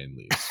walks away and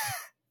leaves.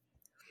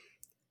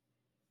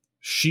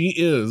 She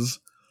is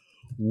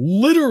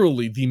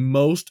literally the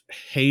most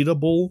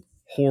hateable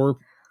horror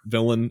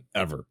villain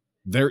ever.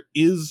 There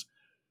is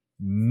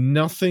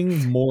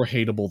nothing more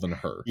hateable than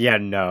her. Yeah,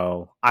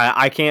 no.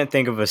 I can't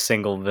think of a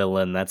single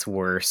villain that's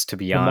worse, to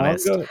be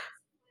honest. Manga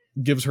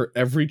gives her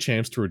every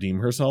chance to redeem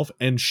herself,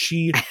 and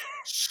she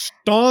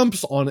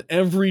stomps on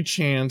every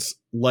chance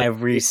like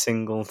every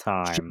single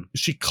time.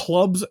 She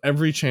clubs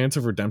every chance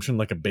of redemption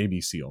like a baby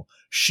seal.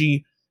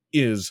 She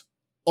is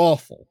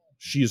awful.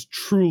 She is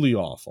truly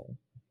awful.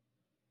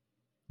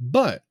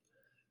 But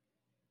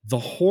the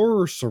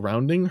horror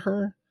surrounding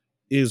her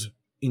is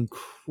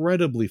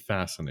incredibly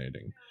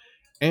fascinating.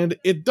 And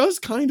it does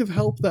kind of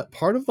help that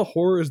part of the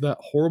horror is that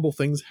horrible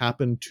things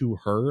happen to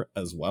her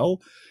as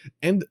well.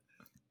 And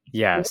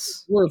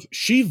yes,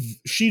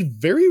 she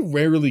very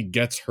rarely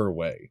gets her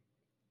way.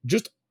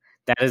 Just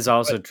that is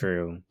also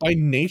true. By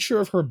nature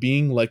of her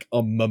being like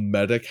a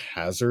mimetic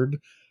hazard,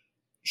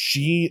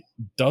 she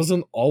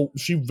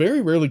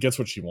very rarely gets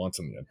what she wants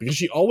in the end, because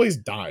she always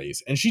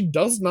dies, and she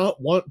does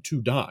not want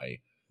to die.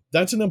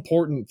 That's an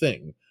important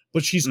thing.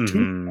 But she's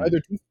either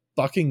too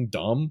fucking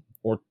dumb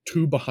or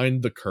too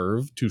behind the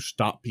curve to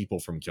stop people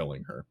from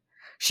killing her.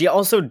 She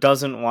also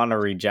doesn't want to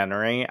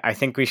regenerate. I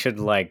think we should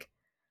like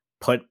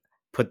put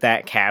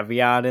that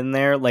caveat in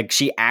there. Like,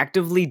 she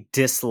actively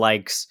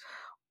dislikes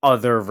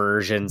other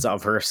versions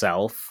of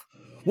herself.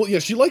 Well, yeah,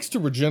 she likes to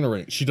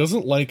regenerate. She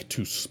doesn't like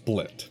to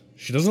split.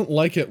 She doesn't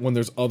like it when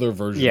there's other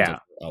versions of her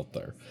out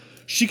there.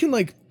 She can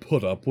like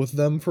put up with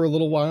them for a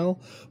little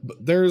while, but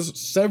there's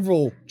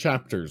several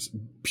chapters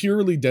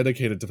purely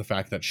dedicated to the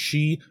fact that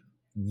she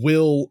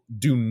will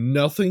do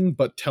nothing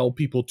but tell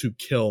people to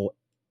kill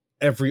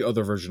every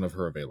other version of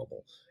her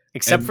available.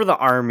 Except for the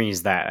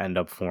armies that end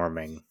up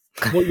forming.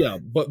 Well, yeah,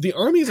 but the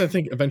armies, I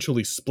think,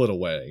 eventually split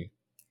away.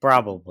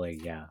 Probably,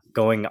 yeah.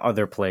 Going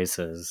other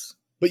places.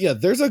 But yeah,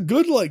 there's a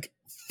good, like,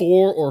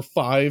 4 or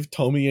 5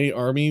 Tomie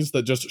armies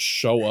that just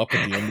show up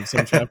at the end of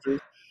some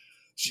chapters.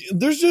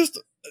 There's just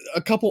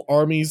a couple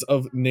armies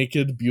of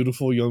naked,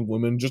 beautiful young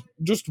women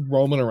just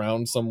roaming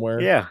around somewhere.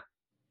 Yeah,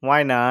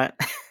 why not?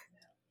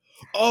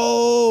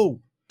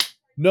 Oh!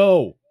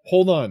 No,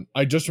 hold on.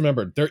 I just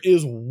remembered. There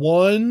is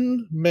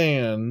one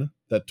man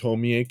that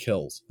Tomie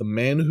kills. The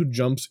man who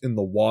jumps in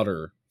the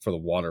water for the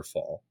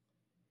waterfall.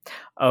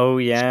 Oh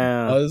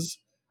yeah, She does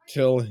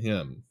kill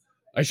him.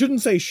 I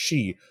shouldn't say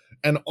she.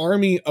 An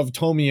army of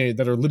Tomie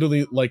that are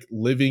literally like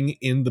living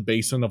in the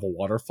basin of a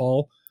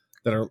waterfall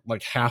that are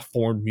like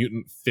half-formed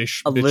mutant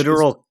fish a bitches.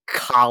 literal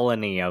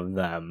colony of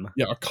them.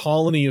 Yeah, a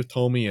colony of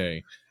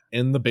Tomie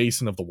in the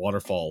basin of the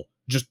waterfall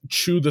just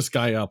chew this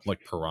guy up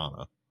like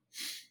piranha.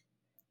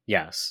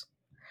 Yes.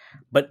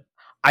 But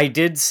I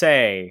did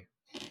say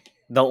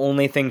the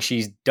only thing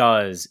she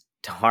does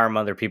to harm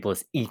other people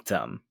is eat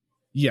them.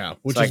 Yeah,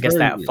 which so is I guess very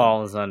that weird.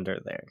 falls under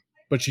there.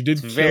 But she did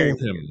It's kill very him.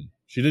 weird.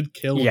 She did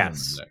kill him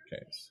Yes. in that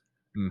case.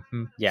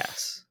 Mm-hmm.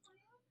 Yes.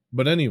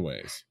 But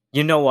anyways.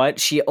 You know what?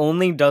 She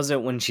only does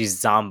it when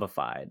she's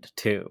zombified,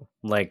 too.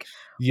 Like,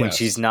 when Yes.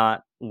 she's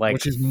not, like, when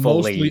she's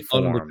fully mostly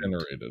formed.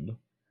 unregenerated.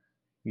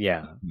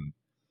 Yeah. Mm-hmm.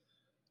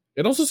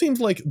 It also seems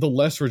like the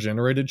less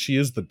regenerated she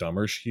is, the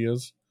dumber she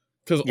is.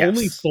 Because Yes.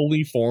 only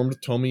fully formed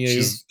Tomie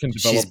can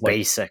develop like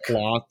basic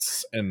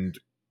plots and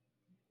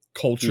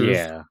cultures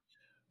Yeah.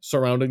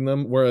 surrounding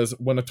them. Whereas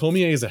when a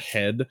Tomie is a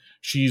head,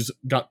 she's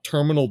got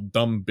terminal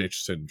dumb bitch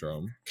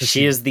syndrome.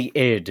 She is the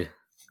id.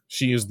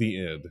 She is the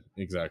id,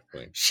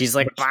 exactly. She's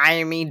like,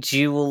 buy me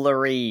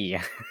jewelry.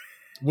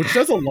 Which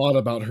says a lot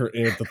about her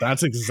id,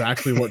 that's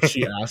exactly what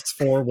she asks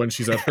for when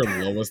she's at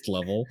her lowest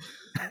level.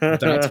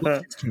 That's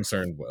what she's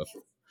concerned with.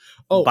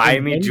 Oh, buy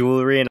me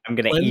jewelry and I'm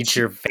gonna eat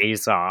your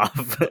face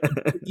off.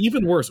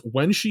 Even worse,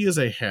 when she is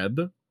a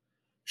head,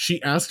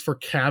 she asks for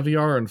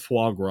caviar and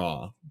foie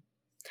gras.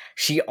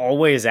 She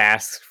always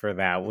asks for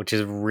that, which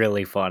is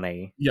really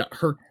funny. Yeah,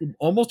 her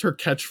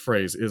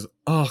catchphrase is,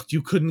 "Oh,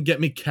 you couldn't get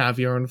me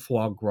caviar and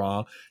foie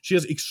gras." She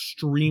has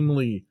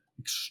extremely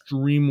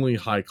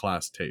high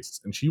class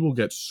tastes, and she will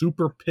get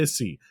super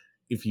pissy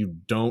if you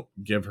don't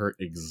give her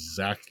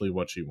exactly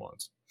what she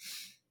wants.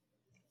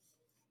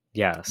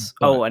 Yes.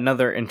 But,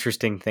 another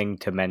interesting thing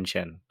to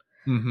mention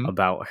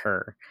about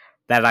her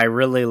that I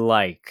really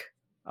like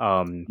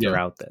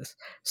throughout this.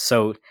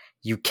 So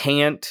you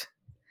can't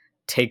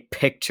take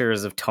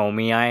pictures of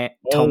Tomie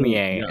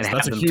and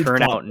have them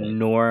turn out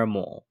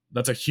normal.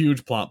 That's a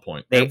huge plot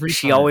point.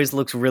 She always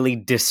looks really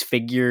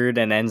disfigured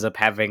and ends up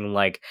having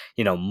like,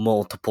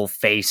 multiple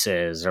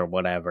faces or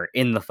whatever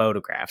in the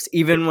photographs,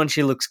 even when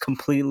she looks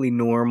completely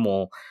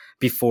normal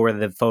before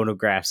the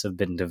photographs have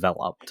been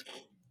developed.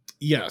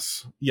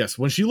 Yes.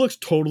 When she looks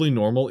totally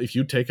normal, if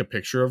you take a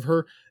picture of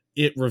her,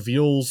 it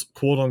reveals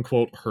quote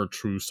unquote her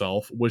true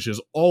self, which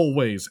is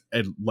always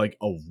a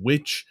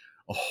witch,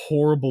 a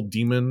horrible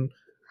demon,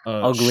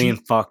 ugly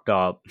and fucked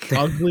up.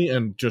 Ugly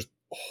and just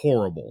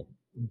horrible,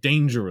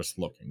 dangerous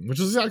looking, which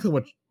is exactly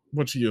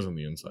what she is on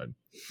the inside.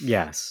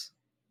 Yes.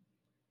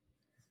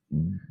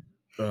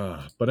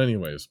 But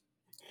anyways,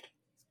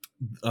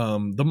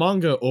 the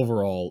manga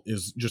overall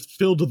is just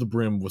filled to the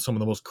brim with some of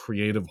the most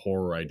creative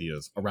horror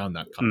ideas around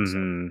that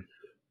concept.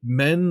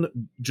 Men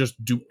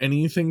just do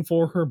anything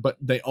for her, but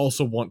they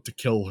also want to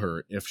kill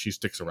her if she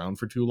sticks around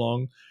for too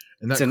long.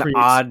 And it's an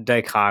odd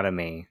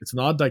dichotomy. It's an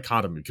odd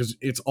dichotomy because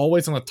it's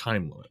always on a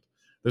time limit.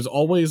 There's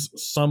always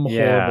some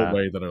horrible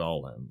way that it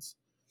all ends.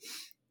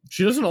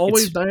 She doesn't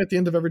always die at the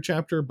end of every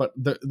chapter, but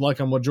like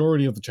a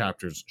majority of the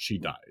chapters, she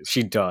dies.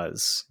 She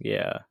does,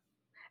 yeah.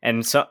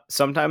 And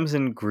sometimes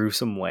in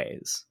gruesome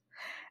ways.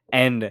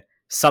 And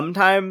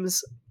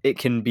sometimes it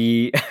can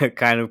be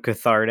kind of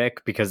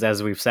cathartic because,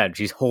 as we've said,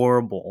 she's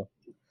horrible.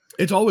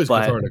 It's always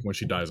cathartic when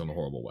she dies in a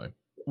horrible way.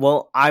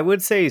 Well, I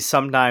would say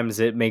sometimes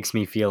it makes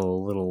me feel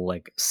a little,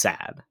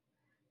 sad.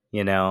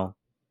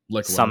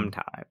 Like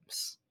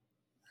sometimes.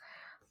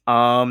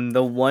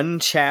 The one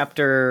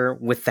chapter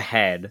with the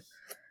head,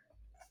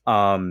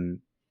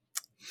 Tomie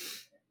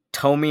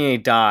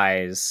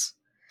dies,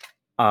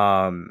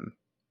 and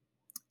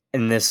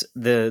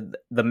the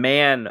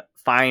man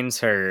finds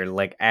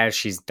her as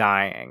she's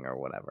dying or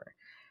whatever,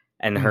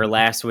 and her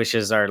last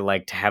wishes are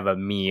to have a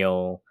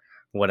meal,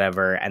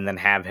 whatever, and then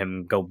have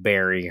him go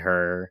bury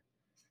her.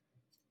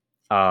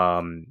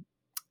 And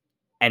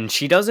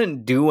she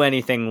doesn't do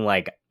anything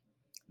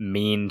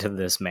mean to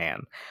this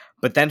man,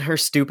 but then her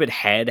stupid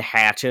head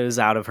hatches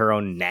out of her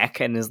own neck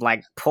and is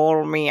like,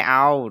 pull me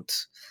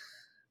out,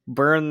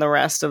 burn the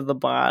rest of the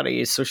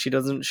body so she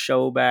doesn't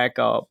show back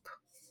up.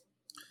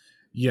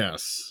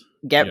 Yes.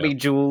 Get me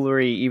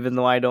jewelry even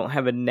though I don't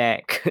have a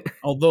neck.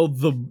 Although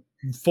the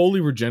fully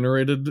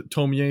regenerated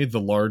Tomie, the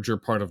larger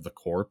part of the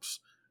corpse,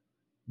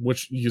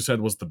 which you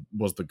said was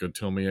the good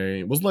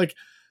Tomie, was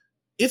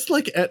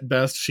it's at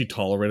best she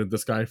tolerated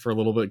this guy for a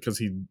little bit because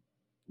he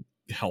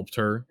helped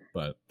her,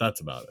 but that's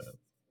about it.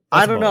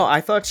 I don't know. I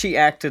thought she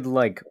acted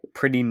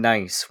pretty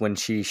nice when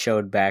she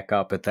showed back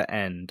up at the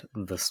end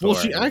of the story.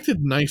 Well, she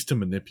acted nice to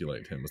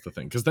manipulate him is the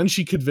thing, because then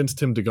she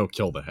convinced him to go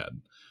kill the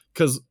head.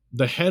 Because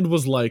the head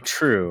was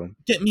true,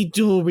 get me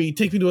jewelry,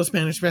 take me to a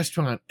Spanish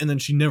restaurant, and then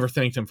she never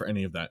thanked him for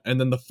any of that. And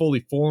then the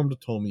fully formed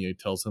Tomie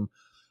tells him,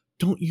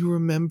 don't you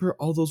remember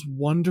all those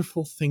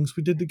wonderful things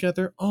we did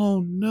together? Oh,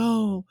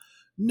 no,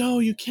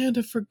 you can't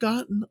have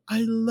forgotten.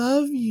 I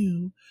love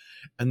you.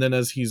 And then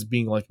as he's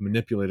being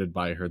manipulated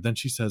by her, then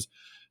she says,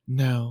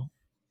 now,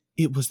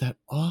 It was that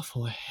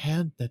awful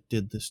head that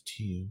did this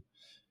to you.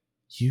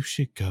 You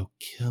should go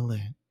kill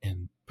it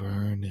and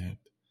burn it.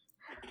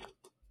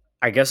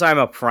 I guess I'm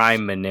a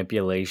prime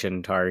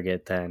manipulation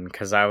target then,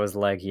 because I was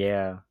like,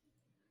 yeah,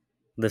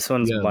 this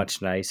one's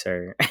much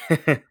nicer.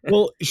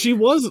 Well, she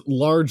was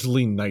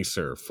largely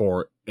nicer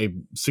for a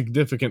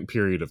significant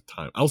period of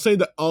time. I'll say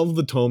that of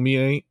the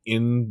Tomie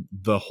in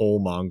the whole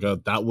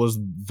manga, that was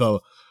the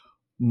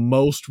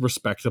most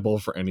respectable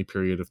for any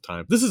period of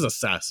time. This is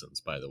Assassins,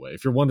 by the way.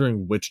 If you're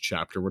wondering which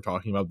chapter we're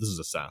talking about, this is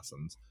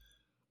Assassins.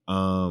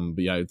 But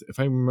yeah, if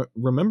I'm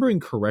remembering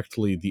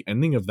correctly, the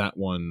ending of that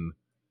one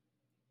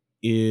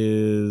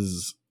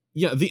is...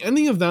 Yeah, the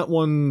ending of that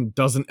one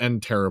doesn't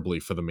end terribly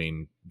for the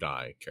main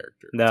guy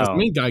character. Because the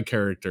main guy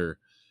character,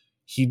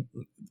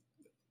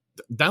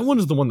 that one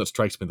is the one that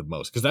strikes me the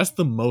most, because that's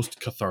the most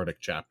cathartic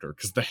chapter,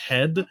 because the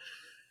head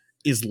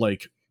is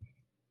like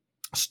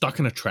stuck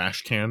in a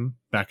trash can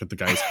back at the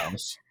guy's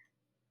house.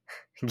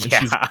 And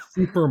she's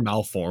super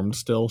malformed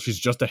still. She's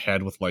just a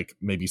head with like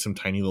maybe some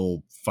tiny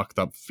little fucked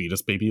up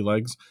fetus baby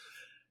legs.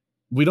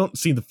 We don't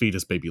see the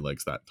fetus baby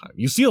legs that time.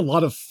 You see a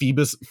lot of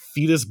fetus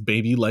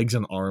baby legs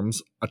and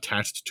arms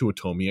attached to a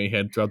Tomie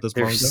head throughout this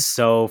manga. They're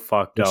so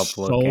fucked up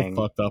looking.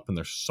 So fucked up, and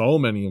there's so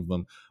many of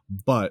them.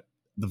 But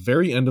the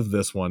very end of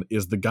this one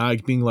is the guy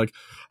being like,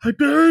 I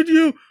buried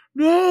you!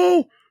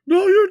 No!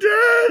 No, you're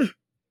dead!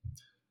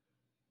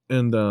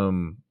 And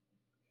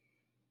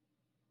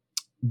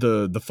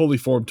the fully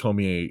formed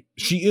Tomie,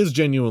 she is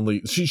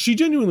genuinely she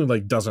genuinely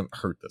like doesn't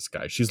hurt this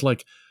guy. She's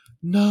like,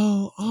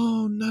 no,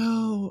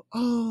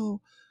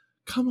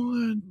 come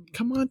on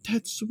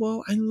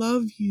Tetsuo, I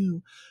love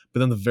you. But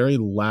then the very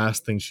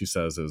last thing she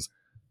says is,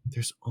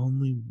 there's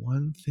only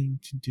one thing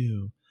to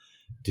do: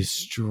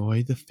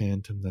 destroy the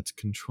phantom that's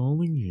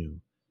controlling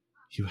you.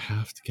 You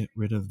have to get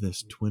rid of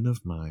this twin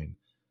of mine.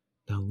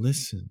 Now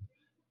listen,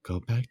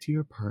 go back to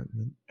your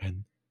apartment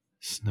and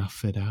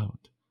snuff it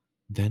out.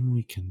 Then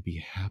we can be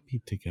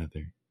happy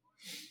together.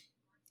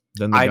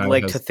 Then I'd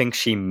like to think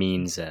she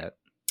means it.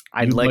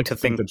 I'd like to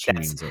think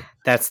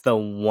that's the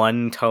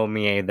one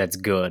Tomie that's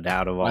good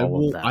out of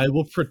all of them. I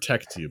will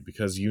protect you,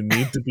 because you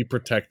need to be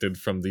protected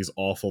from these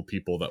awful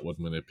people that would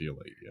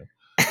manipulate you.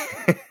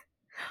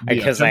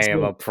 Because I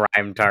am a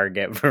prime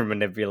target for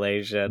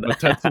manipulation. But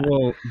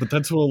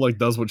Tetsuo like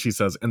does what she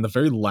says, and the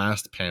very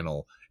last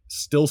panel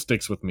still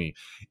sticks with me.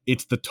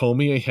 It's the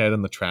Tomie head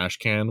in the trash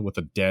can with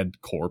a dead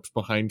corpse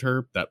behind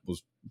her. There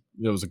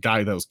was a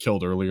guy that was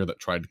killed earlier that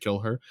tried to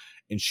kill her,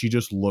 and she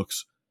just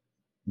looks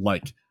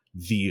like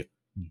the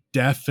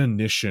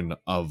definition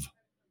of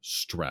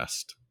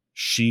stressed.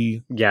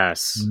 She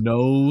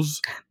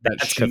knows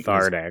that's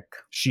cathartic.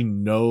 She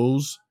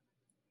knows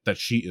that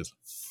she is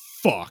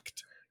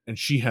fucked, and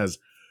she has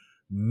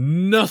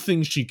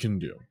nothing she can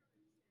do.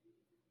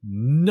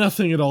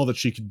 Nothing at all that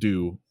she could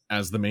do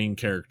as the main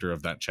character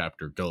of that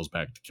chapter goes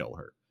back to kill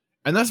her.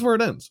 And that's where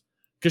it ends.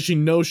 Because she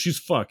knows she's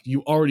fucked.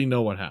 You already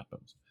know what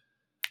happens.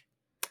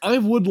 I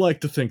would like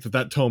to think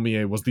that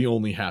Tomie was the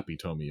only happy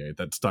Tomie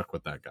that stuck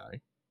with that guy.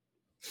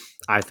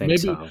 I think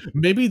so.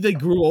 Maybe they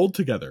grew old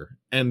together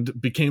and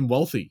became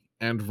wealthy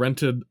and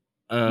rented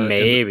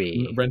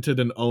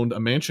and owned a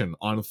mansion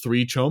on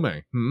 3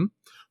 Chome.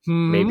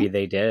 Maybe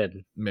they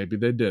did. Maybe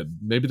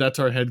that's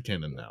our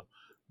headcanon now.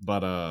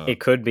 But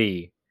it could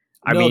be.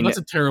 I mean, that's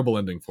a terrible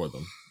ending for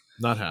them.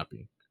 Not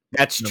happy.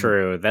 That's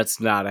true. That's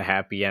not a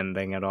happy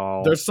ending at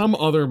all. There's some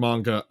other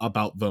manga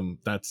about them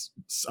that's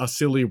a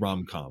silly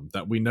rom-com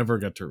that we never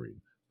get to read.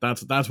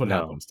 That's what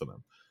happens to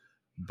them.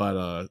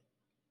 But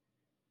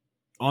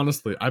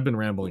honestly, I've been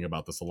rambling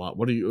about this a lot.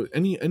 What do you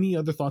any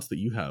other thoughts that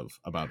you have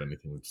about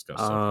anything we've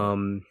discussed?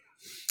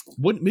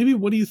 What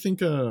do you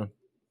think was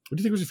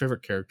your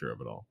favorite character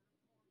of it all?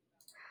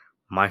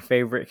 My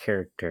favorite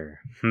character.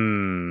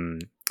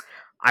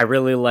 I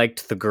really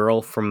liked the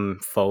girl from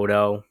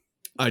Photo.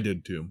 I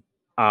did too.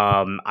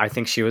 I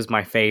think she was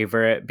my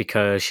favorite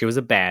because she was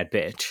a bad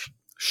bitch.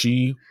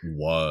 She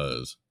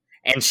was.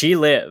 And she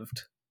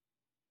lived,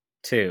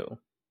 too.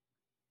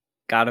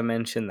 Gotta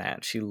mention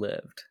that. She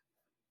lived.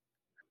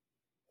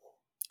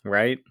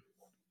 Right?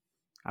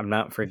 I'm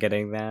not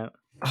forgetting that.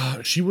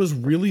 She was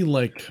really,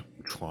 like,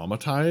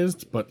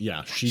 traumatized, but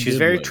yeah, she's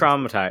very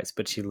traumatized,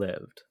 but she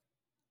lived.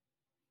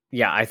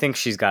 Yeah, I think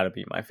she's gotta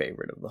be my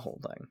favorite of the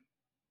whole thing.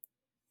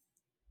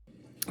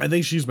 I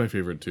think she's my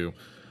favorite, too.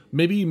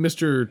 Maybe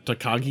Mr.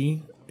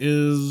 Takagi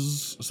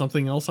is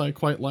something else I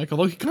quite like,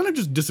 although he kind of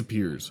just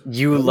disappears.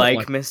 You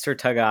like Mr.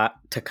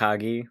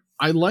 Takagi?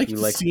 I like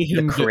to see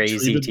him the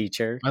crazy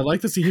teacher. I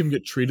like to see him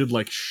get treated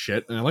like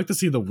shit, and I like to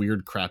see the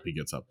weird crap he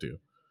gets up to.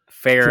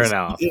 Fair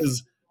enough. He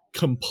is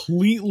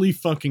completely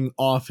fucking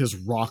off his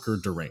rocker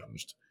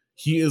deranged.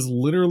 He is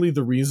literally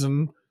the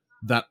reason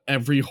that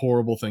every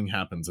horrible thing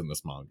happens in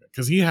this manga.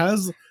 Because he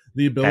has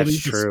the ability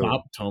to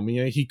stop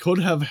Tomie. He could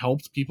have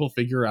helped people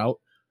figure out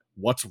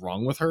what's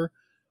wrong with her,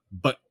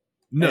 but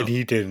no. And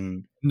he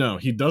didn't. No,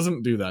 he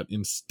doesn't do that.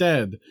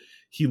 Instead,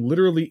 he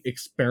literally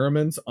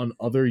experiments on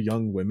other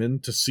young women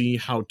to see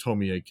how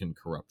Tomie can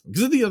corrupt them.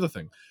 Because the other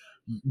thing,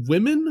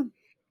 women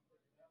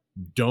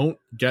don't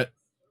get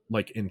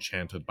like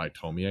enchanted by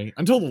Tomie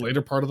until the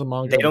later part of the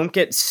manga. They don't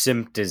get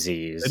simp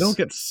disease. They don't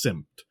get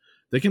simped.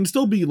 They can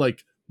still be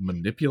like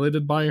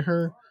manipulated by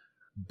her,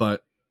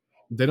 but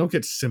they don't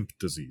get simp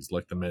disease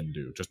like the men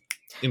do, just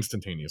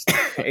instantaneously.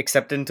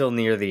 Except until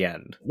near the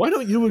end. Why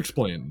don't you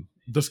explain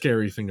the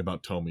scary thing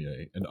about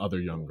Tomie and other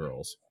young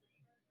girls?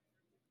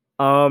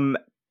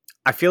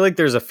 I feel like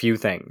there's a few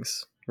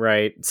things,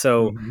 right?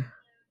 So,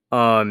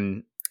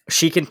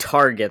 she can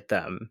target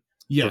them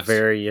for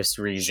various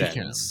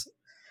reasons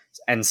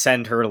and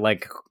send her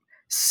like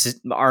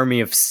army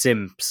of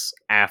simps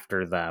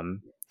after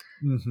them.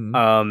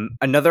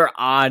 Another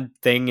odd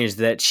thing is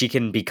that she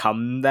can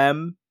become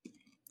them.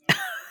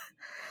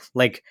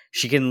 Like,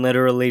 she can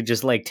literally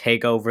just like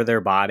take over their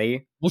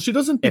body. Well, she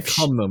doesn't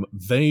become them;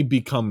 they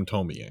become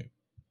Tomie.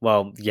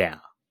 Well, yeah,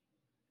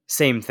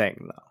 same thing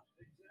though.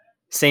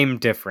 Same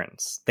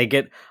difference. They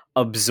get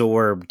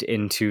absorbed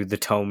into the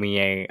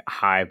Tomie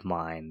hive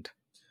mind.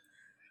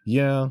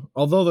 Yeah,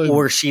 although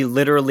or she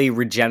literally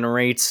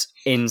regenerates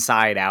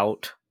inside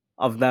out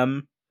of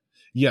them.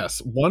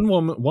 Yes,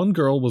 one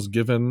girl was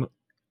given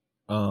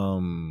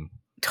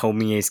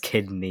Tomie's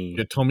kidney.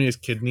 Yeah, Tomie's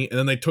kidney, and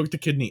then they took the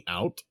kidney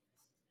out,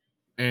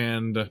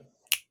 and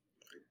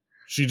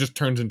she just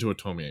turns into a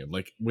Tomie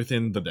like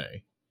within the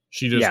day.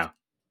 She just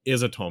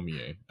is a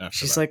Tomie after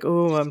She's that. like,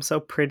 "Oh, I'm so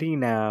pretty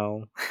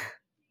now."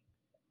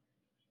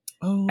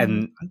 Oh,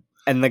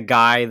 and the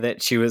guy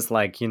that she was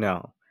like, you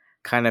know,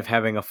 kind of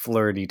having a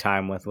flirty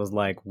time with was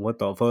like, "What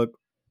the fuck?"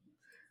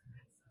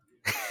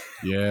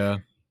 Yeah.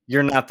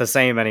 You're not the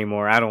same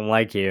anymore. I don't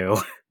like you.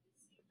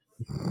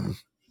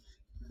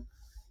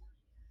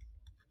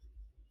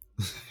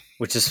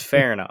 Which is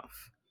fair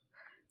enough.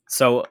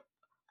 So,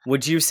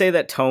 would you say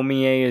that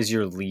Tomie is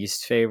your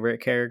least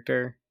favorite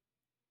character?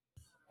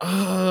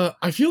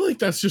 I feel like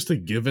that's just a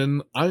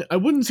given. I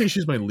wouldn't say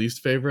she's my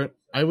least favorite.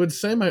 I would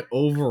say my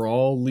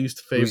overall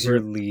least favorite. Who's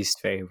your least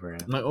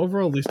favorite? My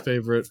overall least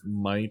favorite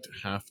might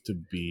have to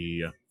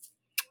be...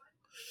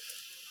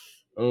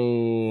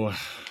 Oh,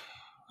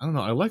 I don't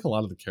know. I like a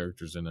lot of the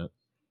characters in it.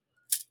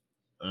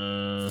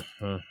 The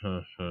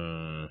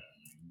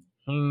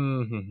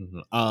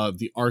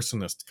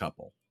arsonist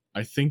couple.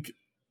 I think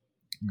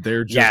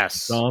they're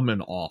just dumb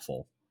and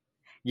awful.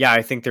 Yeah,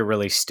 I think they're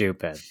really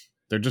stupid.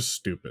 They're just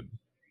stupid.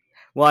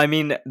 Well, I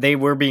mean, they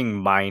were being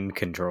mind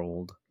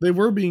controlled. They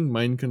were being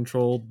mind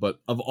controlled, but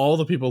of all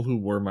the people who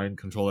were mind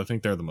controlled, I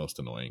think they're the most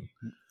annoying.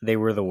 They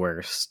were the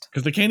worst.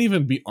 Because they can't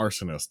even be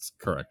arsonists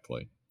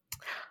correctly.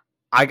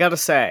 I gotta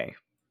say,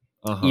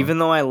 even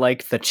though I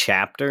like the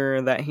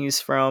chapter that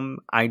he's from,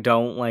 I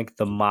don't like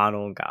the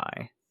model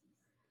guy.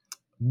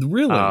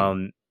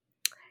 Really?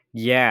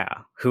 Yeah,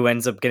 who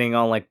ends up getting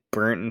all like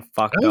burnt and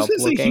fucked up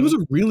looking. He was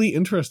a really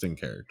interesting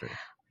character.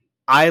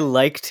 I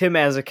liked him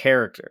as a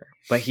character,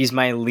 but he's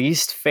my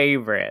least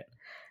favorite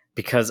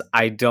because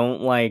I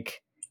don't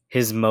like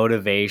his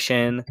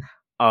motivation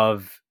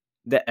of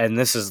and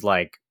this is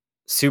like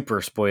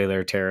super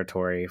spoiler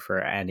territory for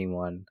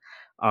anyone.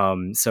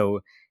 So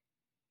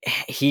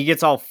he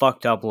gets all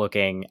fucked up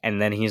looking, and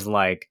then he's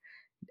like,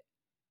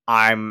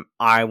 I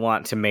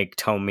want to make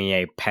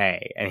Tomie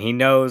pay. And he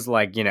knows,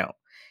 like, you know,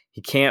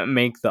 he can't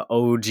make the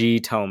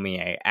OG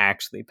Tomie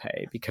actually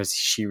pay because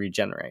she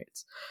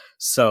regenerates.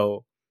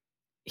 So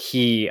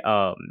he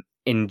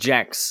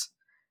injects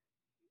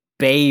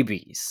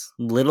babies,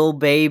 little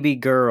baby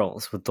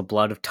girls, with the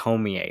blood of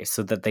Tomie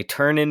so that they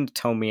turn into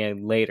Tomie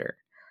later.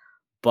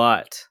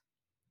 But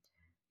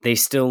they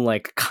still,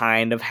 like,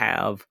 kind of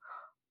have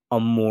a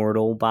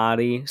mortal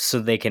body so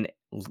they can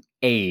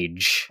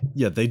age.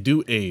 Yeah, they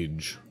do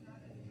age.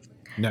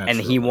 Naturally. And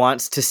he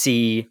wants to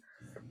see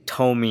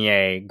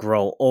Tomie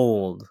grow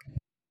old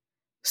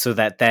so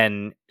that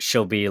then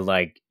she'll be,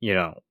 like, you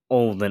know,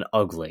 old and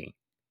ugly.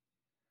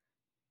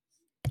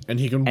 And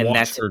he can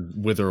watch her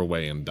wither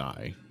away and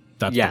die.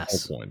 That's the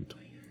whole point.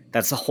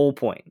 That's the whole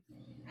point.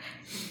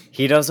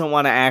 He doesn't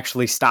want to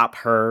actually stop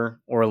her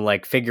or,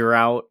 like, figure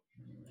out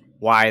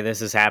why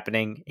this is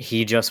happening.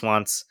 He just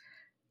wants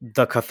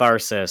the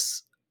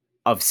catharsis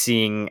of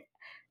seeing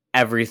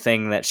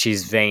everything that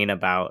she's vain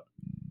about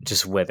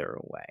just wither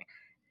away.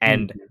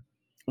 And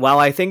while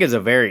I think it's a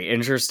very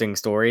interesting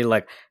story,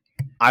 like,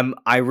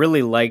 I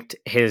really liked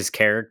his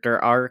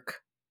character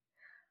arc.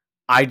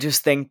 I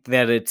just think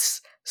that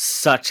it's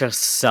such a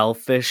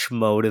selfish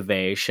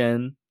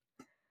motivation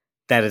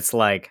that it's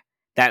like,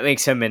 that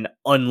makes him an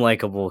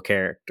unlikable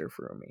character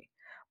for me.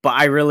 But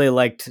I really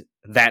liked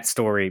that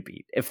story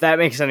beat, if that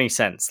makes any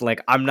sense.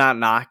 Like, I'm not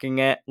knocking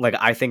it. Like,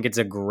 I think it's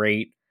a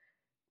great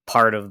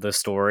part of the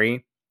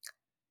story.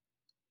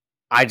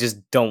 I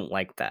just don't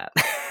like that.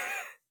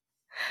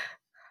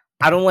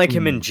 I don't like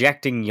him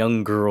injecting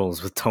young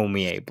girls with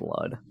Tomie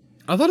blood.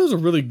 I thought it was a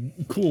really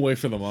cool way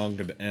for the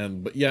manga to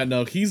end. But yeah,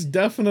 no, he's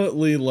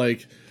definitely,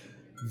 like,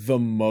 the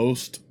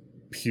most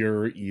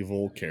pure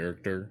evil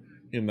character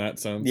in that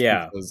sense.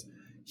 Yeah. Because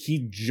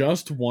he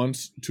just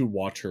wants to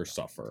watch her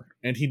suffer.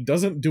 And he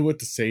doesn't do it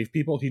to save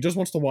people. He just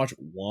wants to watch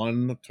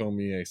one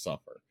Tomie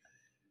suffer.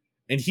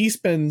 And he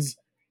spends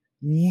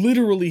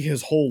literally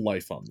his whole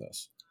life on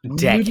this.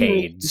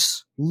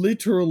 Decades.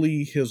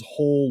 Literally his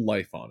whole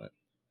life on it.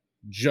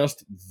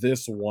 Just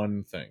this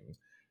one thing.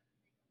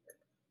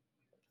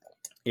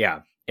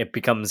 Yeah, it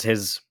becomes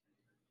his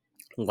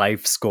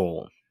life's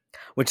goal,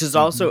 which is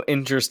also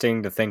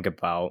interesting to think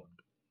about.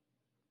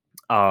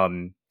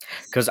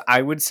 Because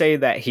I would say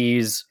that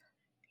he's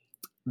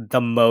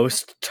the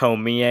most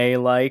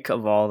Tomie-like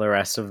of all the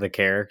rest of the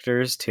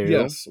characters too.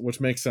 Yes, which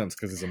makes sense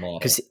because he's a model.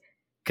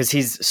 Because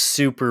he's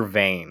super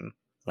vain.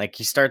 Like,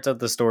 he starts out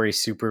the story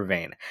super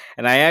vain,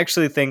 and I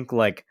actually think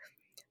like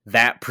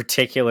that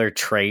particular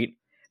trait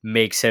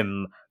makes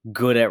him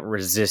good at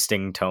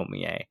resisting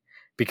Tomie,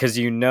 because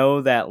you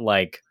know that,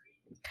 like,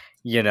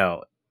 you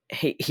know,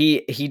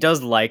 he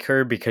does like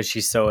her because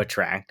she's so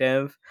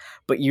attractive,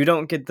 but you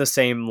don't get the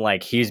same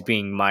like he's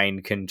being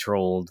mind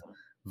controlled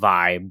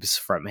vibes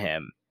from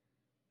him.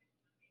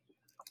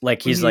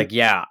 Like, he's like,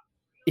 yeah,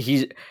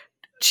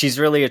 she's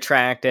really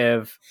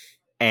attractive,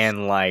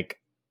 and like,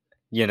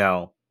 you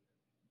know,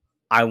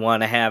 I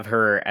want to have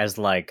her as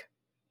like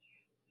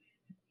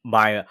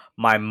my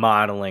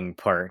modeling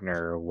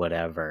partner or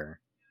whatever.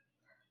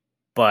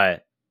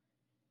 But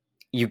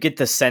you get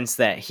the sense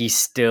that he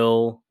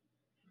still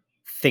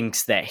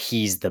thinks that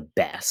he's the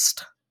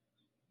best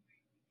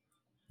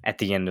at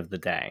the end of the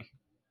day.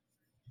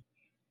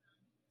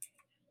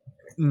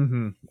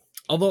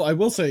 Although I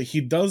will say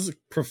he does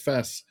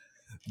profess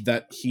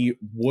that he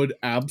would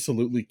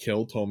absolutely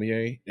kill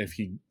Tomie if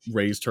he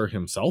raised her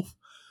himself,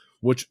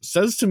 which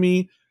says to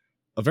me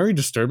a very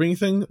disturbing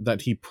thing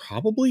that he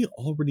probably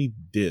already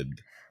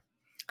did.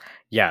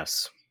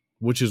 Yes.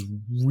 Which is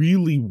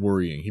really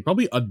worrying. He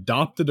probably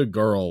adopted a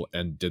girl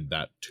and did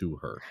that to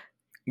her.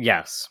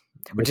 Yes.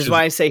 Which is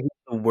why I say he's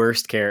the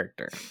worst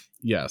character.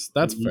 Yes,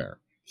 that's fair.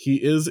 He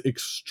is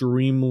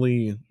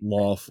extremely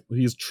lawful.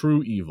 He's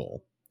true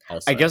evil.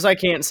 I guess I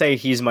can't say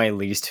he's my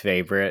least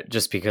favorite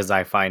just because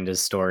I find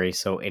his story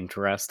so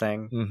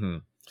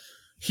interesting.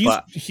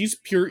 He's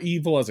pure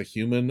evil as a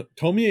human.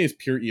 Tomie is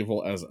pure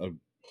evil as a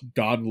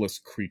godless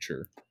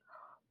creature.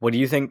 What do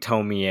you think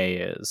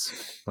Tomie is?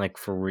 Like,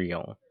 for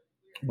real?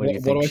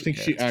 What do I think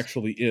she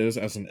actually is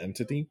as an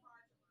entity?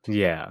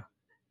 Yeah.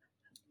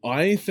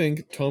 I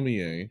think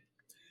Tomie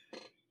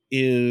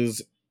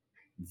is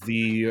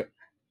the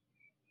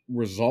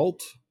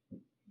result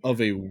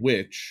of a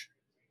witch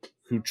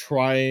who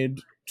tried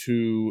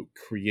to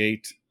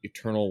create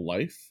eternal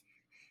life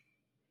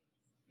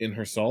in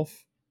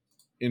herself,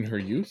 in her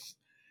youth,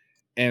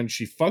 and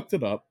she fucked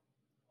it up,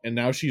 and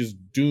now she's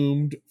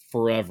doomed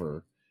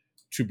forever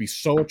to be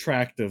so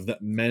attractive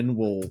that men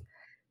will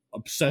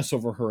obsess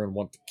over her and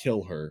want to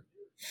kill her.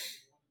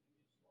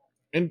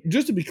 And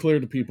just to be clear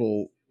to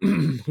people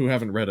who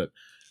haven't read it,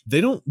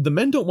 the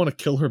men don't want to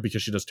kill her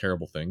because she does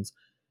terrible things,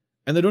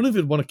 and they don't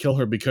even want to kill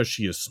her because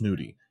she is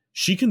snooty.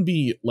 She can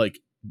be like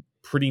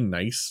pretty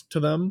nice to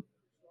them,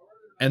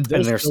 and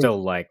they're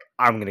still like,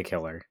 I'm gonna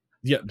kill her.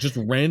 Yeah, just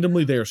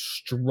randomly they are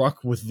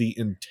struck with the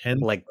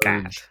intense like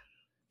urge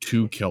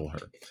to kill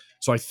her.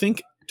 So I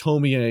think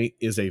Tomie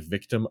is a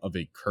victim of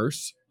a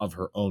curse of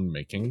her own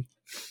making.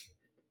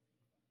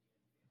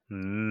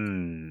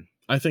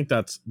 I think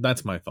that's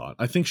my thought.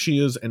 I think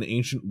she is an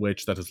ancient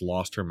witch that has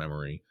lost her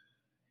memory,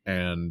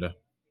 and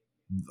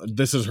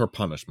this is her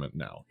punishment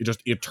now. It's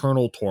just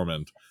eternal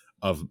torment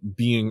of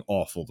being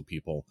awful to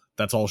people.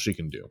 That's all she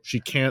can do.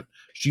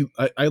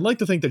 I like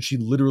to think that she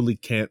literally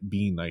can't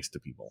be nice to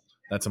people.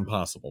 That's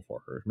impossible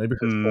for her. Maybe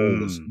her soul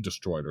was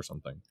destroyed or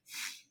something.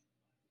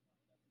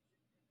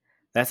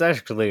 That's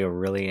actually a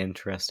really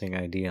interesting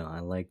idea. I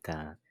like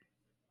that.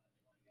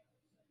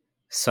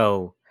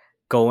 So,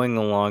 going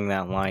along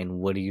that line,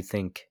 what do you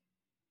think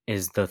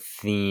is the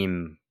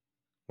theme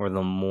or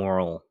the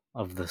moral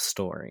of the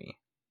story?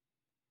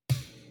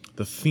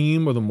 The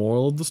theme or the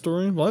moral of the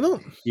story? Well, I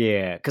don't...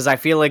 Yeah, because I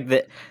feel like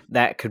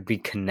that could be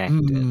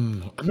connected.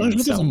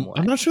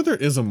 I'm not sure there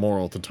is a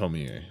moral to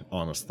Tomie,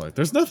 honestly.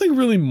 There's nothing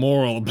really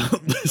moral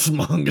about this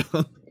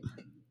manga.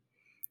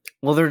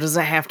 Well, there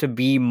doesn't have to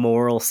be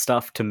moral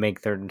stuff to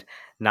make there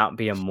not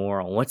be a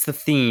moral. What's the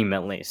theme,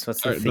 at least?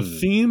 What's the theme? The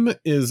theme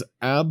is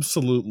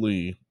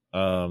absolutely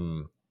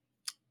a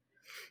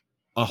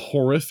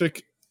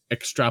horrific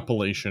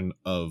extrapolation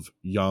of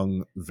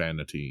young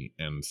vanity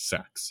and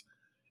sex.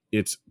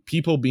 It's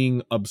people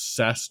being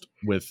obsessed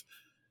with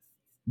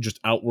just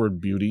outward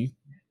beauty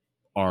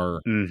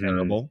are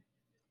terrible.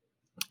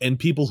 And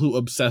people who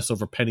obsess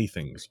over petty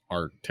things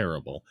are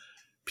terrible.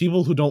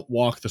 People who don't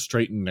walk the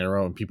straight and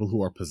narrow and people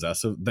who are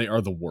possessive, they are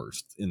the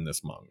worst in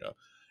this manga.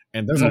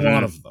 And there's a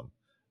lot of them.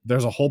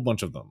 There's a whole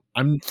bunch of them.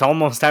 It's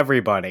almost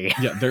everybody.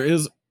 Yeah, there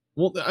is.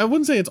 Well, I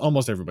wouldn't say it's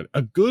almost everybody.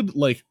 A good,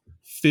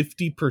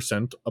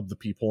 50% of the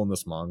people in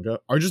this manga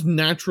are just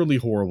naturally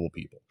horrible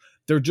people.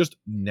 They're just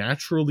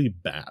naturally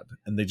bad,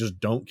 and they just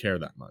don't care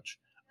that much.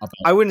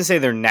 I wouldn't say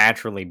they're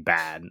naturally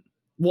bad.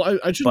 Well,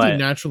 I shouldn't say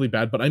naturally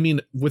bad, but I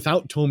mean,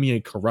 without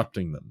Tomie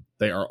corrupting them,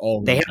 they are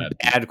all They have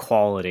bad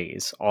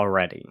qualities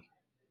already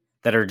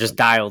that are just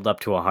dialed up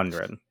to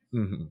 100.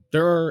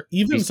 There are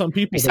even some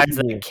people... Besides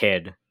that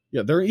kid.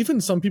 Yeah, there are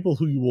even some people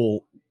who you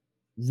will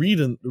read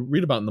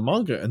about in the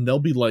manga, and they'll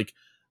be like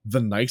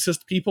the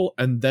nicest people,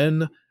 and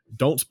then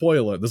don't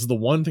spoil it. This is the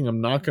one thing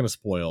I'm not going to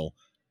spoil.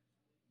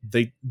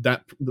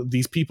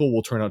 These people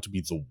will turn out to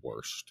be the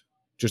worst.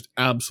 Just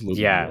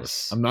absolutely the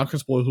worst. I'm not going to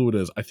spoil who it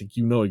is. I think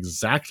you know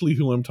exactly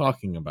who I'm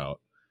talking about.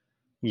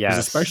 Yes,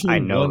 especially I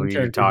know who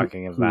you're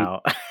talking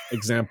about.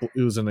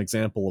 It was an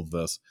example of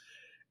this.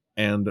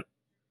 And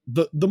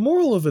the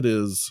moral of it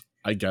is,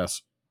 I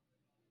guess,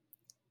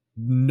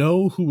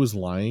 know who is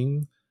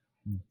lying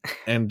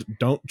and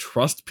don't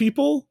trust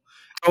people.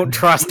 Don't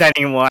trust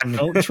anyone.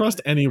 Don't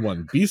trust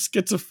anyone. Be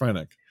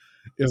schizophrenic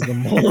is the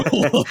moral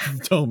of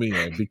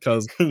Tomie,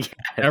 because yes.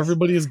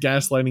 Everybody is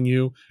gaslighting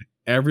you.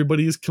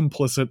 Everybody is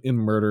complicit in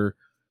murder.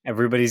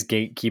 Everybody's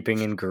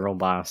gatekeeping and girl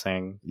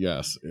bossing.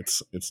 Yes,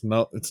 it's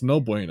no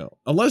bueno.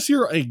 Unless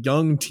you're a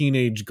young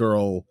teenage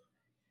girl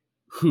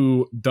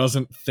who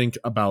doesn't think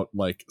about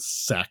like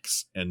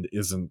sex and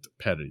isn't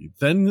petty,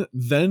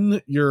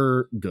 then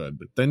you're good.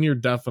 Then you're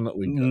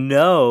definitely good.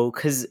 No,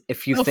 because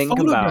if you think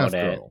about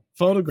it,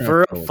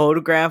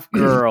 photograph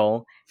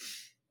girl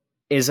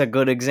is a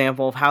good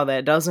example of how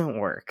that doesn't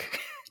work.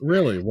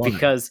 Really? Why?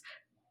 Because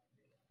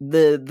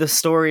the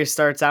story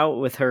starts out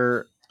with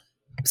her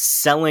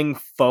selling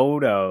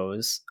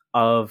photos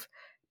of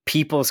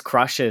people's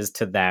crushes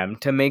to them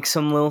to make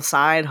some little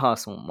side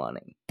hustle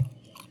money.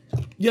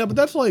 Yeah, but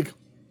that's like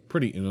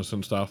pretty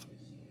innocent stuff.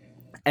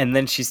 And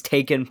then she's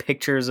taking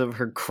pictures of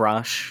her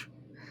crush.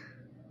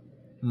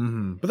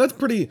 Mm-hmm. But that's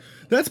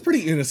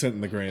pretty innocent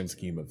in the grand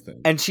scheme of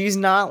things. And she's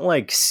not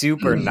like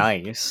super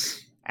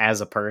nice as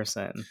a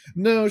person.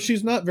 No,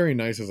 she's not very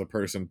nice as a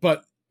person.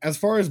 But as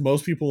far as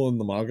most people in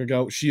the manga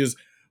go, she is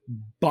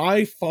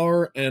by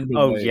far and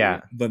away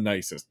the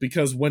nicest.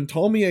 Because when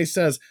Tomie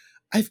says,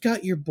 "I've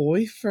got your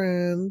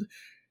boyfriend,"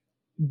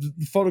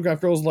 the photograph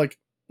girl's like,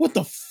 "What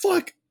the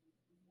fuck?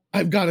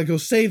 I've got to go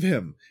save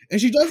him." And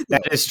she does.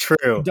 That is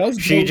true.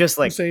 She just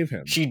like save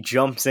him. She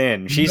jumps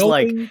in. She's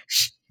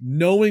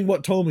knowing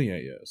what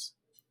Tomie is.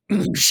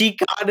 She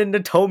got into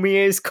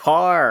Tomie's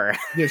car.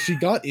 Yeah, she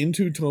got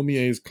into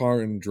Tomie's car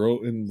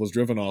and was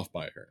driven off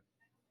by her.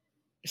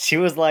 She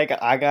was like,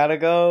 I gotta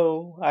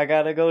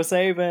go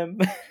save him.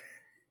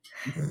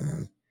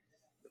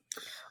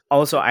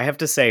 Also, I have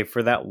to say,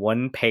 for that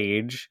one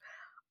page,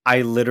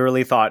 I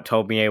literally thought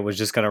Tomie was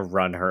just gonna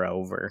run her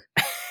over.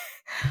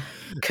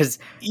 Because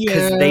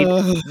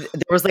there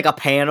was like a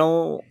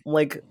panel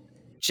like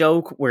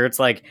joke where it's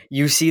like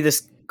you see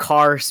this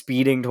car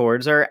speeding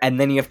towards her, and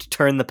then you have to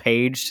turn the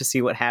page to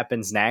see what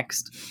happens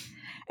next.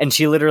 And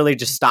she literally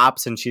just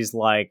stops and she's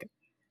like,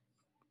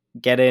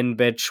 "Get in,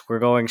 bitch, we're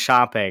going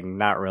shopping."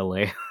 Not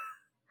really.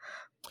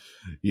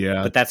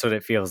 Yeah. But that's what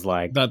it feels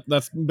like.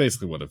 That's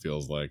basically what it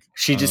feels like.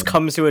 She just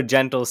comes to a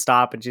gentle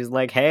stop and she's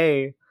like,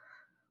 "Hey,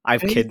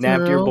 I've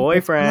kidnapped your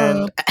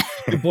boyfriend.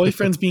 Your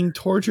boyfriend's being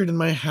tortured in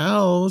my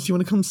house. You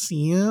want to come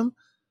see him?"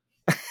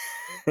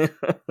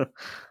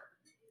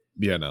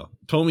 Yeah, no.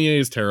 Tomie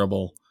is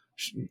terrible.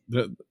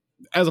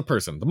 As a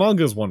person, the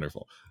manga is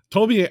wonderful.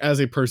 Tomie as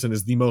a person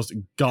is the most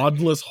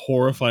godless,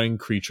 horrifying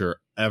creature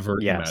ever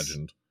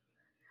imagined.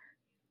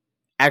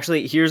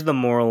 Actually, here's the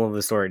moral of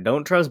the story.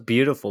 Don't trust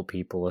beautiful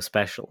people,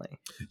 especially.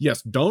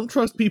 Yes, don't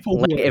trust people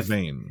who are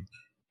vain.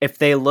 If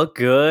they look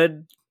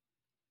good,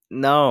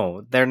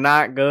 no, they're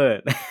not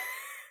good.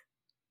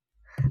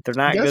 They're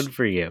not good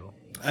for you.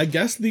 I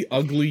guess the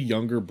ugly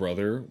younger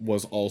brother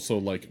was also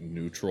like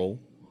neutral.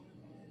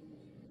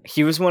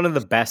 He was one of the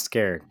best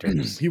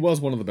characters. He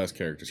was one of the best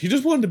characters. He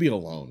just wanted to be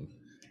alone.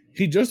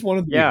 He just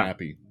wanted to be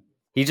happy.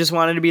 He just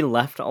wanted to be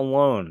left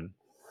alone.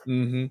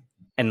 Mm-hmm.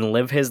 And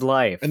live his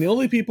life. And the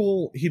only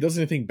people he does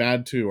anything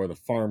bad to are the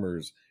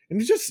farmers.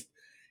 And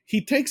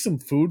he takes some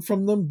food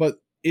from them, but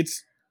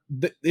it's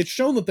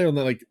shown that they're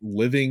like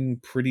living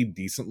pretty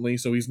decently.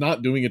 So he's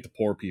not doing it to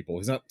poor people.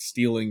 He's not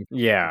stealing.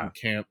 Yeah. Who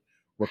can't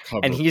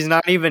recover. And he's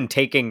not even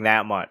taking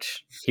that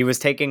much. He was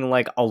taking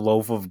like a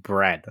loaf of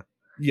bread.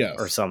 Yes.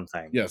 Or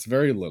something. Yes,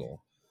 very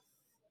little.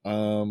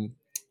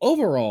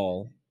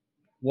 Overall,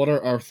 what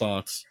are our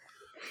thoughts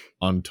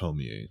on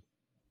Tomie?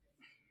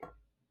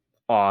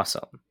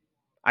 Awesome.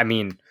 I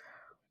mean,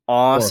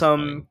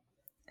 awesome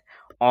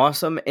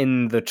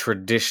in the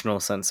traditional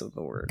sense of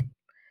the word.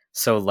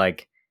 So,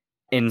 like,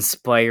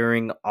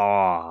 inspiring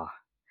awe,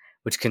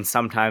 which can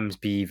sometimes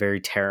be very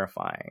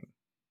terrifying.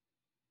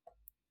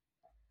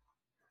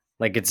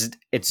 Like, it's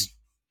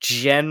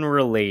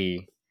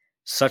generally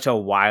such a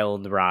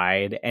wild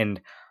ride,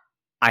 and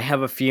I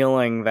have a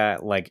feeling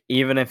that, like,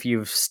 even if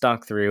you've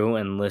stuck through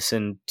and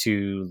listened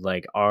to,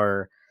 like,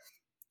 our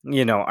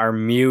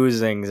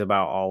musings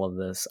about all of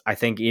this, I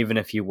think even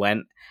if you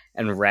went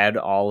and read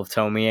all of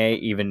Tomie,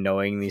 even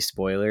knowing these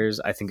spoilers,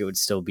 I think it would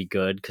still be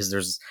good, because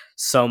there's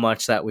so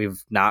much that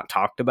we've not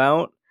talked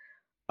about.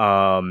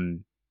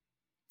 And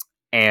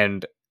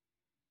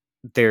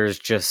there's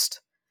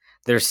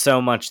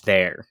so much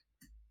there.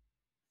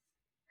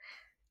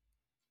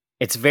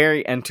 It's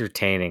very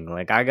entertaining.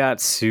 Like, I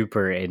got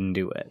super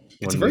into it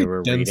when we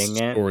were reading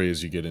it. Story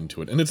as you get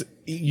into it, and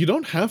you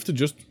don't have to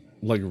just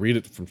like read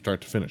it from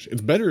start to finish.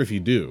 It's better if you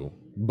do,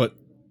 but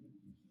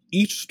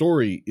each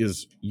story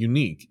is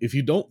unique. If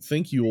you don't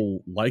think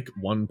you'll like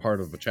one part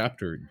of the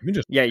chapter, you can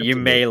just you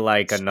may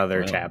like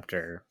another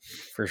chapter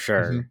for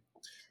sure. Mm-hmm.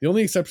 The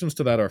only exceptions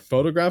to that are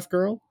Photograph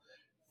Girl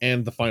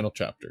and the final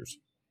chapters.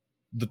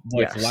 The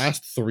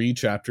last 3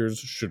 chapters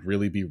should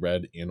really be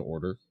read in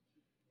order,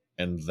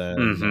 and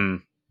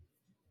then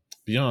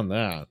beyond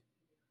that,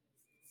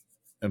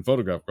 and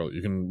Photograph Girl,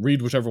 you can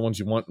read whichever ones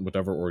you want in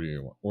whatever order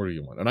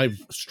you want. And I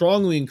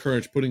strongly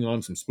encourage putting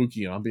on some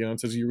spooky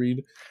ambiance as you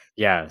read.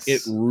 Yes,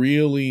 it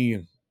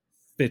really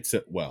fits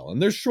it well.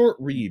 And there's short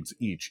reads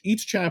each.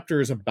 Each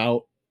chapter is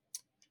about.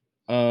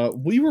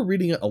 We were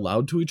reading it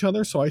aloud to each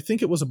other, so I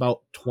think it was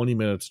about 20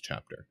 minutes a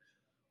chapter,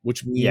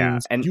 which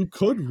means and you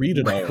could read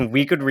it all.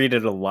 We could read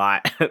it a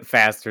lot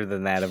faster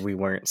than that if we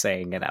weren't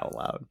saying it out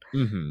loud.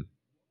 Mm-hmm.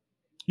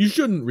 You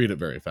shouldn't read it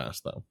very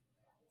fast, though.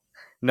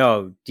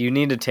 No, you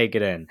need to take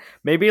it in.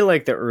 Maybe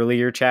like the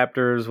earlier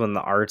chapters when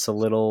the art's a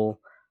little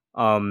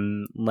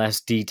less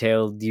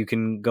detailed, you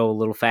can go a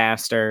little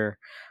faster.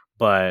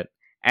 But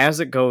as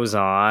it goes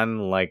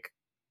on, like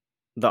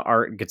the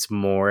art gets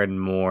more and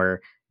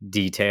more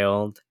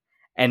detailed.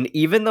 And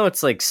even though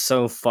it's like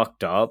so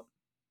fucked up,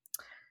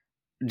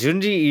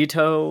 Junji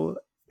Ito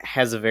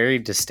has a very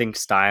distinct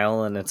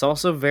style, and it's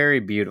also very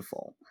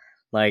beautiful.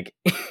 Like,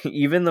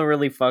 even the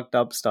really fucked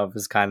up stuff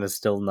is kind of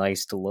still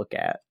nice to look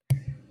at,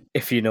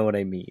 if you know what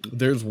I mean.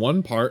 There's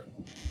one part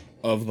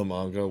of the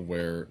manga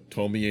where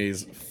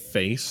Tomie's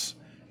face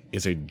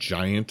is a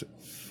giant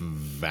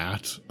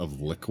vat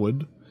of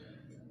liquid,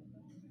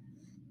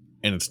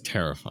 and it's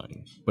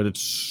terrifying, but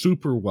it's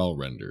super well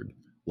rendered.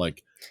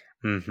 Like,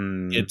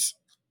 it's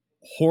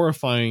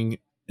horrifying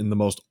in the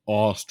most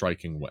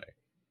awe-striking way.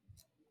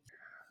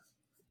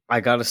 I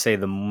gotta say,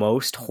 the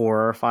most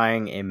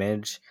horrifying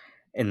image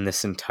in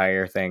this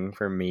entire thing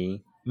for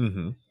me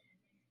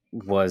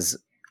was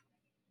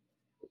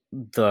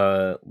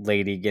the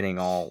lady getting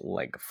all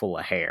like full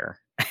of hair.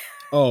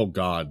 Oh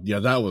god, yeah,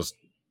 that was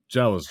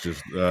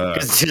just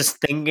just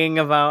thinking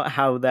about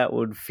how that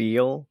would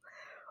feel.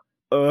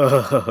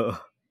 Ugh.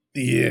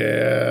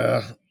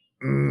 Yeah.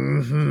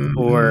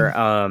 Or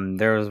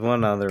there was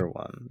one other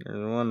one.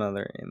 There's one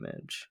other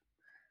image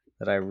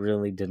that I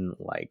really didn't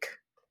like,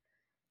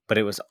 but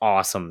it was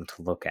awesome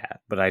to look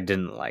at, but I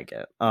didn't like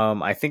it.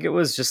 I think it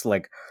was just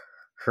like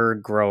her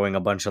growing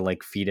a bunch of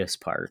like fetus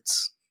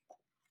parts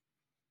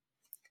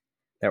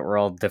that were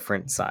all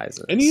different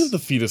sizes. Any of the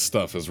fetus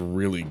stuff is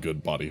really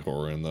good body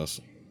horror in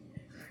this.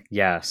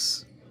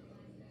 Yes.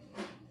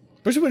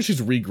 Especially when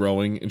she's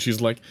regrowing and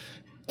she's like,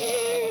 I'm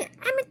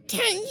a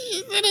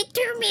tiny little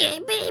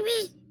Tomie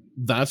baby.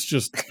 That's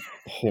just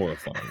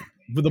horrifying.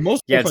 But the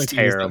most horrifying thing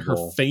is that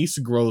her face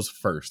grows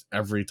first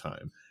every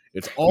time.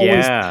 It's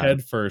always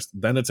head first,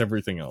 then it's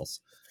everything else.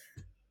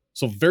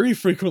 So very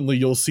frequently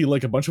you'll see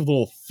like a bunch of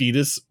little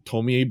fetus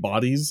Tomie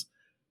bodies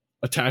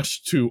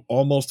attached to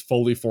almost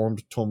fully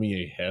formed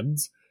Tomie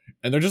heads,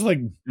 and they're just like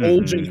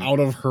bulging out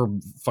of her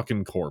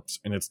fucking corpse,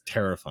 and it's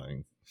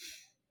terrifying.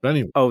 But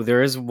anyway. Oh,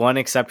 there is one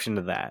exception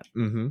to that.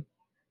 Mm-hmm.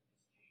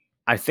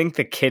 I think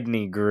the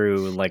kidney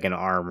grew like an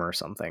arm or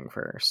something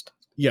first.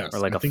 Yes. Or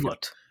like a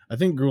foot. I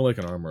think grew like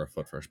an arm or a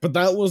foot first. But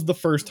that was the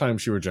first time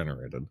she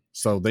regenerated.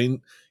 So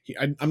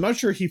I'm not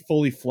sure he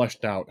fully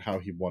fleshed out how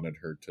he wanted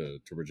her to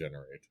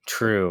regenerate.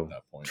 True. At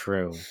that point.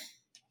 True.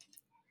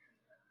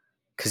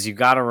 Because you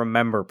got to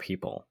remember,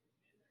 people,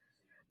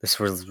 this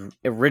was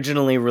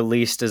originally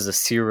released as a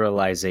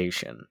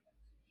serialization.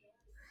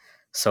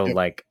 So,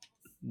 like,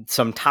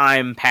 some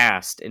time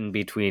passed in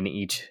between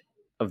each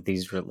of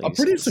these releases.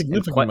 A pretty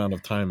significant amount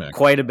of time, actually.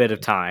 Quite a bit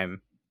of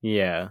time.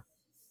 Yeah.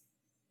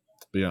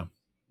 But yeah.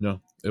 No,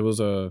 it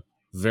was a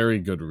very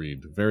good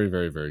read. Very,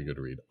 very, very good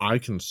read. I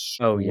can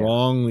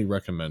strongly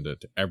recommend it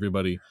to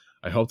everybody.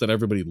 I hope that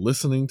everybody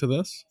listening to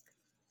this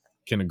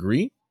can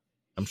agree.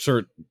 I'm sure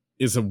it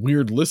is a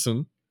weird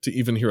listen to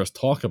even hear us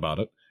talk about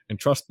it. And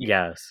trust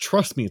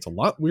me, it's a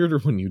lot weirder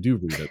when you do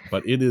read it,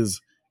 but it is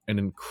an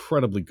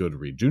incredibly good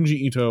read. Junji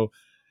Ito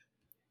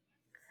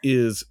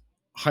is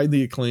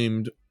highly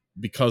acclaimed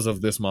because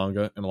of this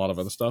manga and a lot of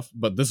other stuff,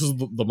 but this is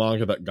the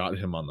manga that got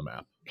him on the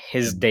map.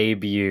 His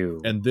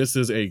debut. And this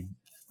is a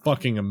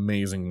fucking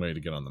amazing way to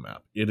get on the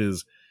map. It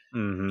is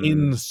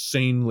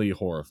insanely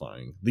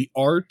horrifying. The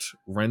art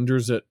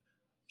renders it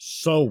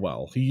so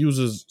well. He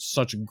uses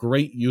such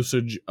great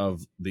usage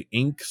of the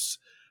inks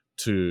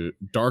to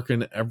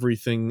darken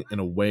everything in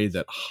a way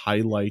that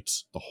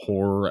highlights the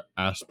horror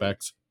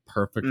aspects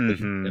perfectly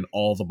in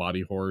all the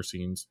body horror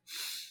scenes.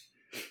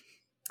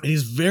 And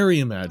he's very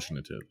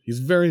imaginative. He's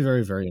very,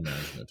 very, very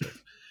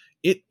imaginative.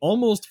 It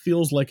almost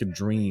feels like a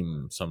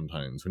dream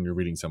sometimes when you're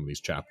reading some of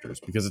these chapters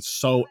because it's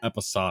so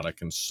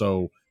episodic and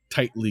so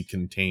tightly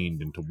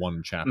contained into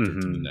one chapter to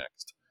the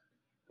next.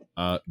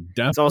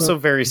 It's also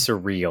very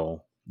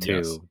surreal, too.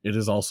 Yes, it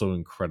is also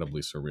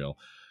incredibly surreal.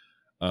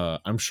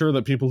 I'm sure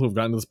that people who have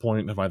gotten to this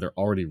point have either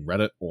already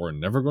read it or are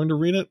never going to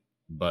read it,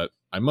 but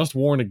I must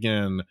warn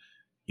again,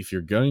 if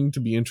you're going to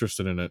be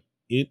interested in it,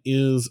 it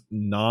is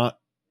not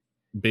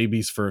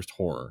baby's first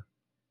horror.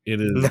 It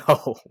is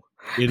No.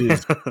 it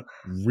is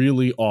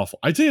really awful.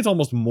 I'd say it's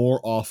almost more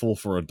awful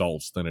for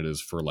adults than it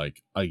is for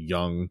like a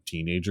young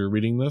teenager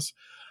reading this,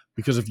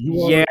 because if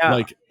you are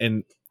like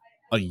an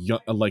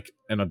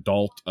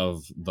adult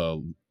of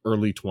the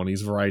early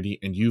 20s variety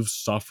and you've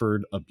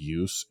suffered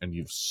abuse and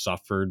you've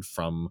suffered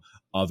from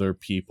other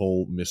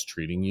people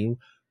mistreating you,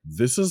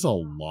 this is a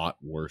lot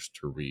worse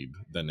to read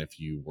than if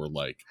you were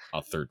like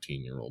a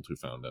 13-year-old who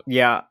found it.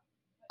 Yeah,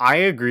 I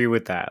agree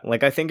with that.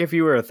 Like, I think if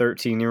you were a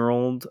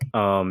 13-year-old,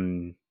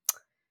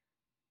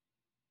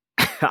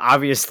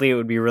 obviously it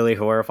would be really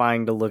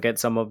horrifying to look at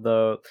some of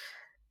the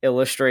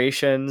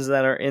illustrations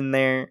that are in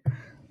there.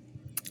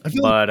 I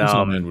feel like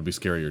Chainsaw Man would be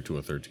scarier to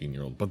a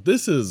 13-year-old, but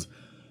this is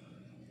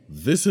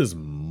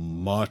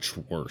much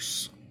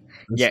worse.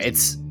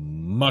 It's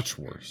much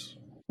worse.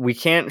 We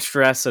can't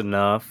stress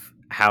enough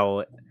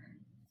how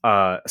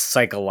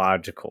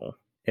psychological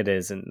it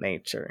is in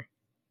nature.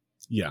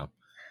 Yeah.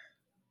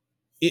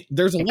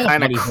 There's a lot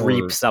kind of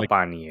creeps up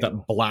on you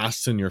that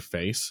blasts in your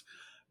face,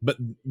 but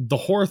the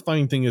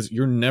horrifying thing is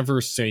you're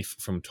never safe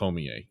from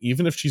Tomie.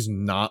 Even if she's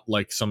not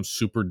like some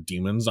super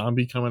demon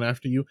zombie coming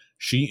after you,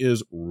 she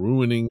is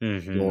ruining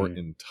your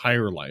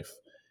entire life,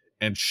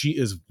 and she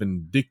is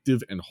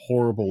vindictive and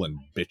horrible and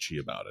bitchy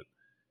about it.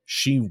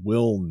 She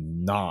will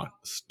not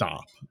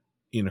stop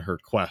in her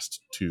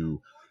quest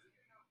to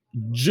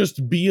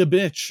just be a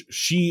bitch.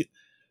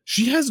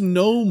 She has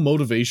no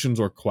motivations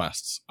or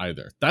quests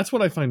either. That's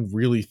what I find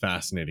really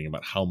fascinating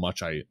about how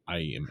much I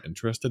am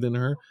interested in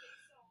her.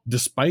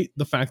 Despite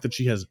the fact that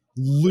she has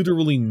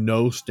literally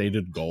no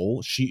stated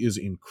goal, she is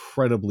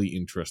incredibly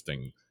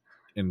interesting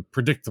and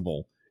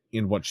predictable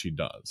in what she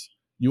does.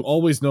 You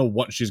always know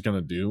what she's going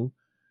to do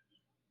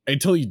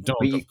until you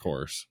don't, of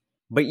course.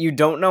 But you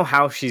don't know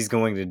how she's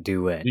going to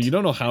do it. You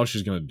don't know how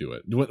she's going to do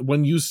it.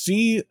 When you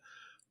see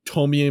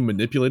Tomie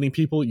manipulating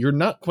people, you're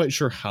not quite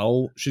sure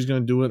how she's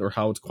going to do it or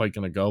how it's quite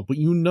going to go, but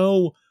you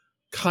know,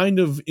 kind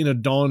of in a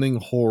dawning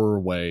horror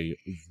way,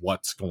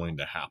 what's going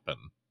to happen.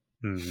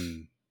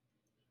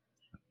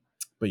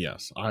 But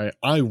yes, I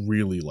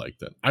really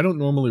liked it. I don't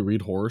normally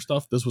read horror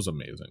stuff. This was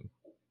amazing.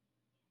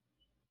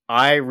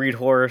 I read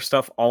horror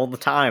stuff all the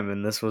time,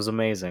 and this was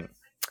amazing.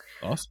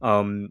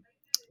 Awesome.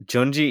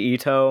 Junji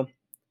Ito,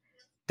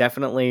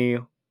 definitely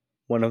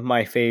one of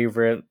my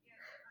favorite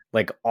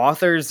like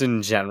authors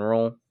in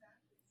general,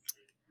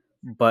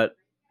 but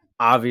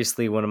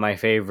obviously one of my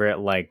favorite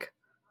like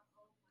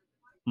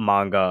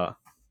manga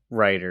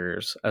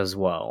writers as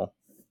well.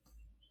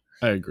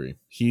 I agree.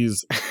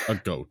 He's a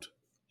goat.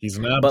 He's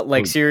an absolute... But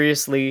like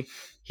seriously,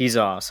 he's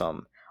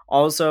awesome.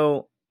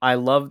 Also, I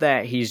love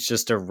that he's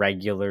just a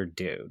regular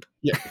dude.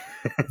 Yeah.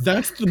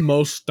 That's the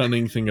most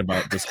stunning thing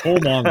about this whole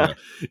manga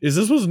is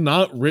this was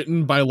not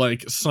written by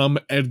like some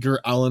Edgar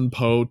Allan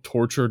Poe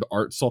tortured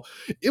art soul.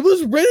 It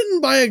was written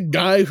by a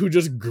guy who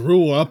just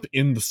grew up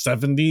in the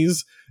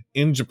 70s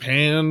in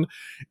Japan,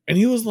 and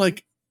he was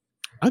like,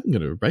 I'm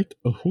gonna write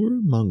a horror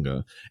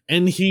manga.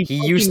 And he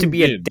used to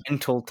be a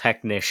dental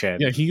technician.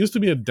 Yeah, he used to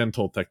be a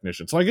dental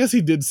technician. So I guess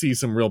he did see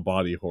some real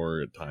body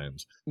horror at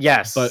times.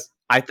 Yes, but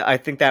I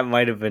think that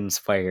might have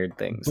inspired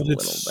things a little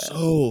bit. It's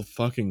so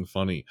fucking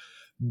funny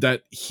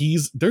that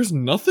there's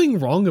nothing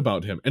wrong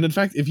about him. And in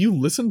fact, if you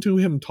listen to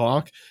him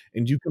talk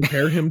and you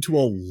compare him to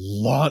a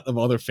lot of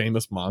other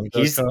famous manga,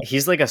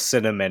 he's like a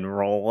cinnamon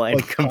roll in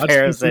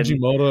comparison.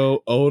 Fujimoto,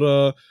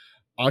 Oda,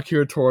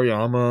 Akira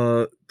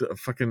Toriyama,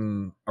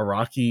 fucking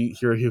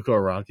Hirohiko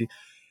Araki.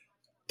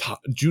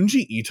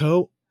 Junji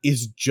Ito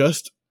is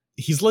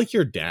he's like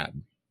your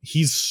dad.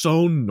 He's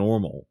so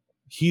normal.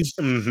 He's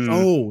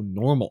so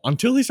normal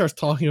until he starts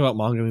talking about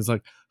manga and he's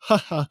like,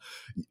 haha,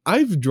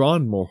 I've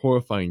drawn more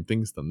horrifying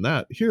things than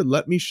that. Here,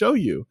 let me show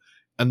you.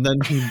 And then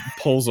he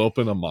pulls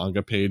open a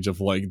manga page of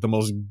like the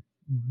most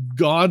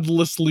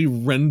godlessly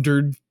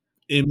rendered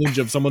image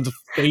of someone's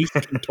face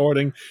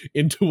contorting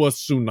into a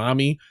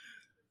tsunami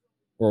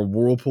or a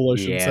whirlpool, I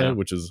should say,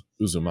 which is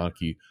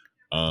Uzumaki.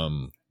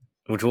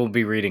 Which we'll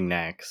be reading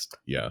next.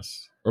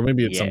 Yes. Or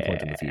maybe at some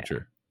point in the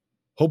future.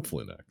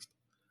 Hopefully next.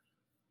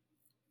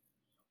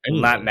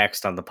 Anyway, not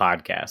next on the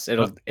podcast.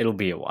 It'll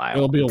be a while.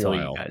 It'll be a until while.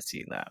 You guys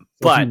see that.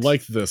 But if you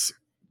like this,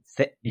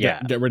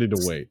 get ready to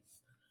wait.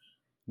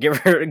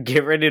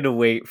 Get ready to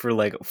wait for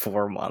like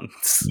 4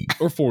 months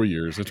or 4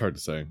 years. It's hard to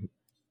say.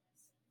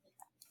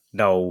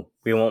 No,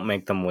 we won't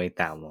make them wait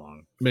that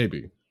long.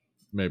 Maybe,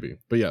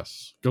 but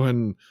yes, go ahead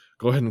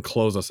and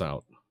close us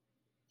out.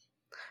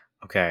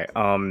 Okay.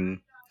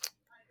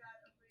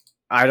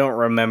 I don't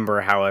remember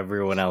how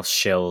everyone else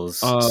shills.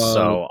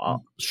 So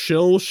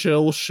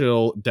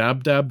shill,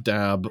 dab,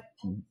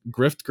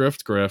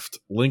 grift.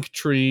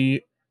 Linktree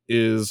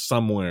is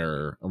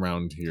somewhere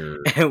around here.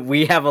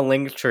 We have a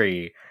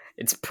Linktree.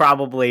 It's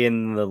probably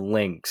in the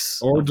links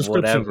or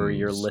whatever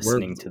you're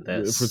listening to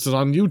this. If it's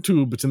on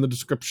YouTube, it's in the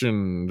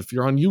description. If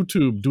you're on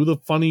YouTube, do the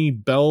funny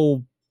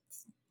bell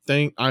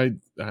thing. I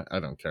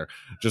don't care.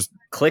 Just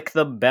click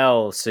the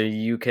bell so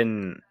you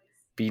can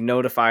be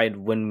notified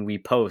when we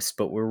post,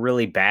 but we're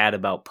really bad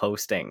about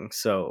posting,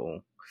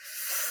 so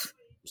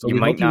So You we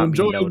might hope you not be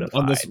enjoyed notified.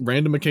 on this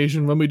random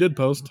occasion when we did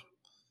post.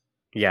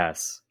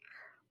 Yes.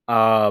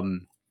 What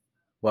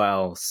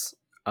else?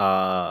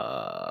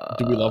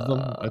 Do we love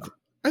them?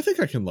 I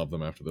think I can love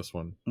them after this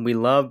one. We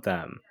love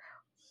them.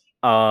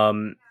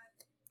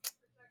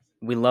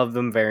 We love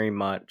them very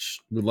much.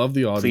 We love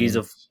the audience. Please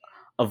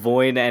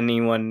avoid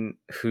anyone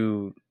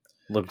who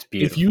looks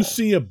beautiful. If you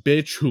see a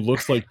bitch who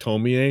looks like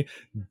Tomie,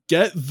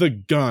 get the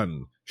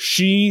gun.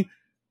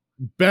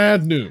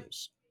 Bad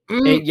news.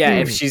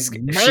 If she's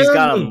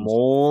got a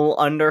mole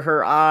under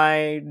her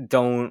eye,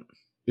 don't.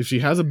 If she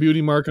has a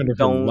beauty mark under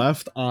her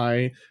left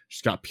eye,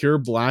 she's got pure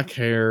black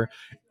hair,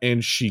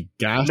 and she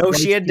gaslights. No,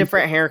 she had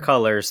different hair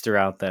colors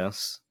throughout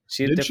this.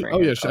 She had different.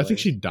 Oh yeah, I think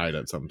she dyed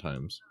it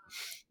sometimes.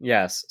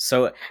 Yes.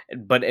 So,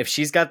 but if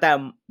she's got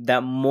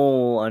that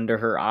mole under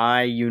her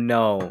eye, you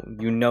know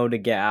to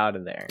get out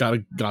of there.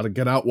 Gotta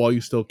get out while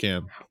you still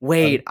can.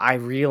 Wait, I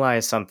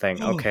realized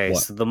something. Okay,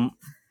 so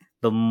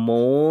the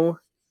mole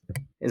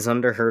is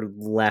under her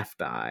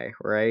left eye,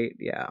 right?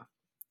 Yeah,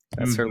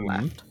 that's her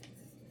left.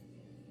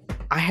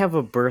 I have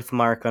a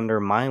birthmark under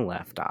my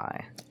left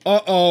eye.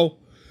 Uh-oh.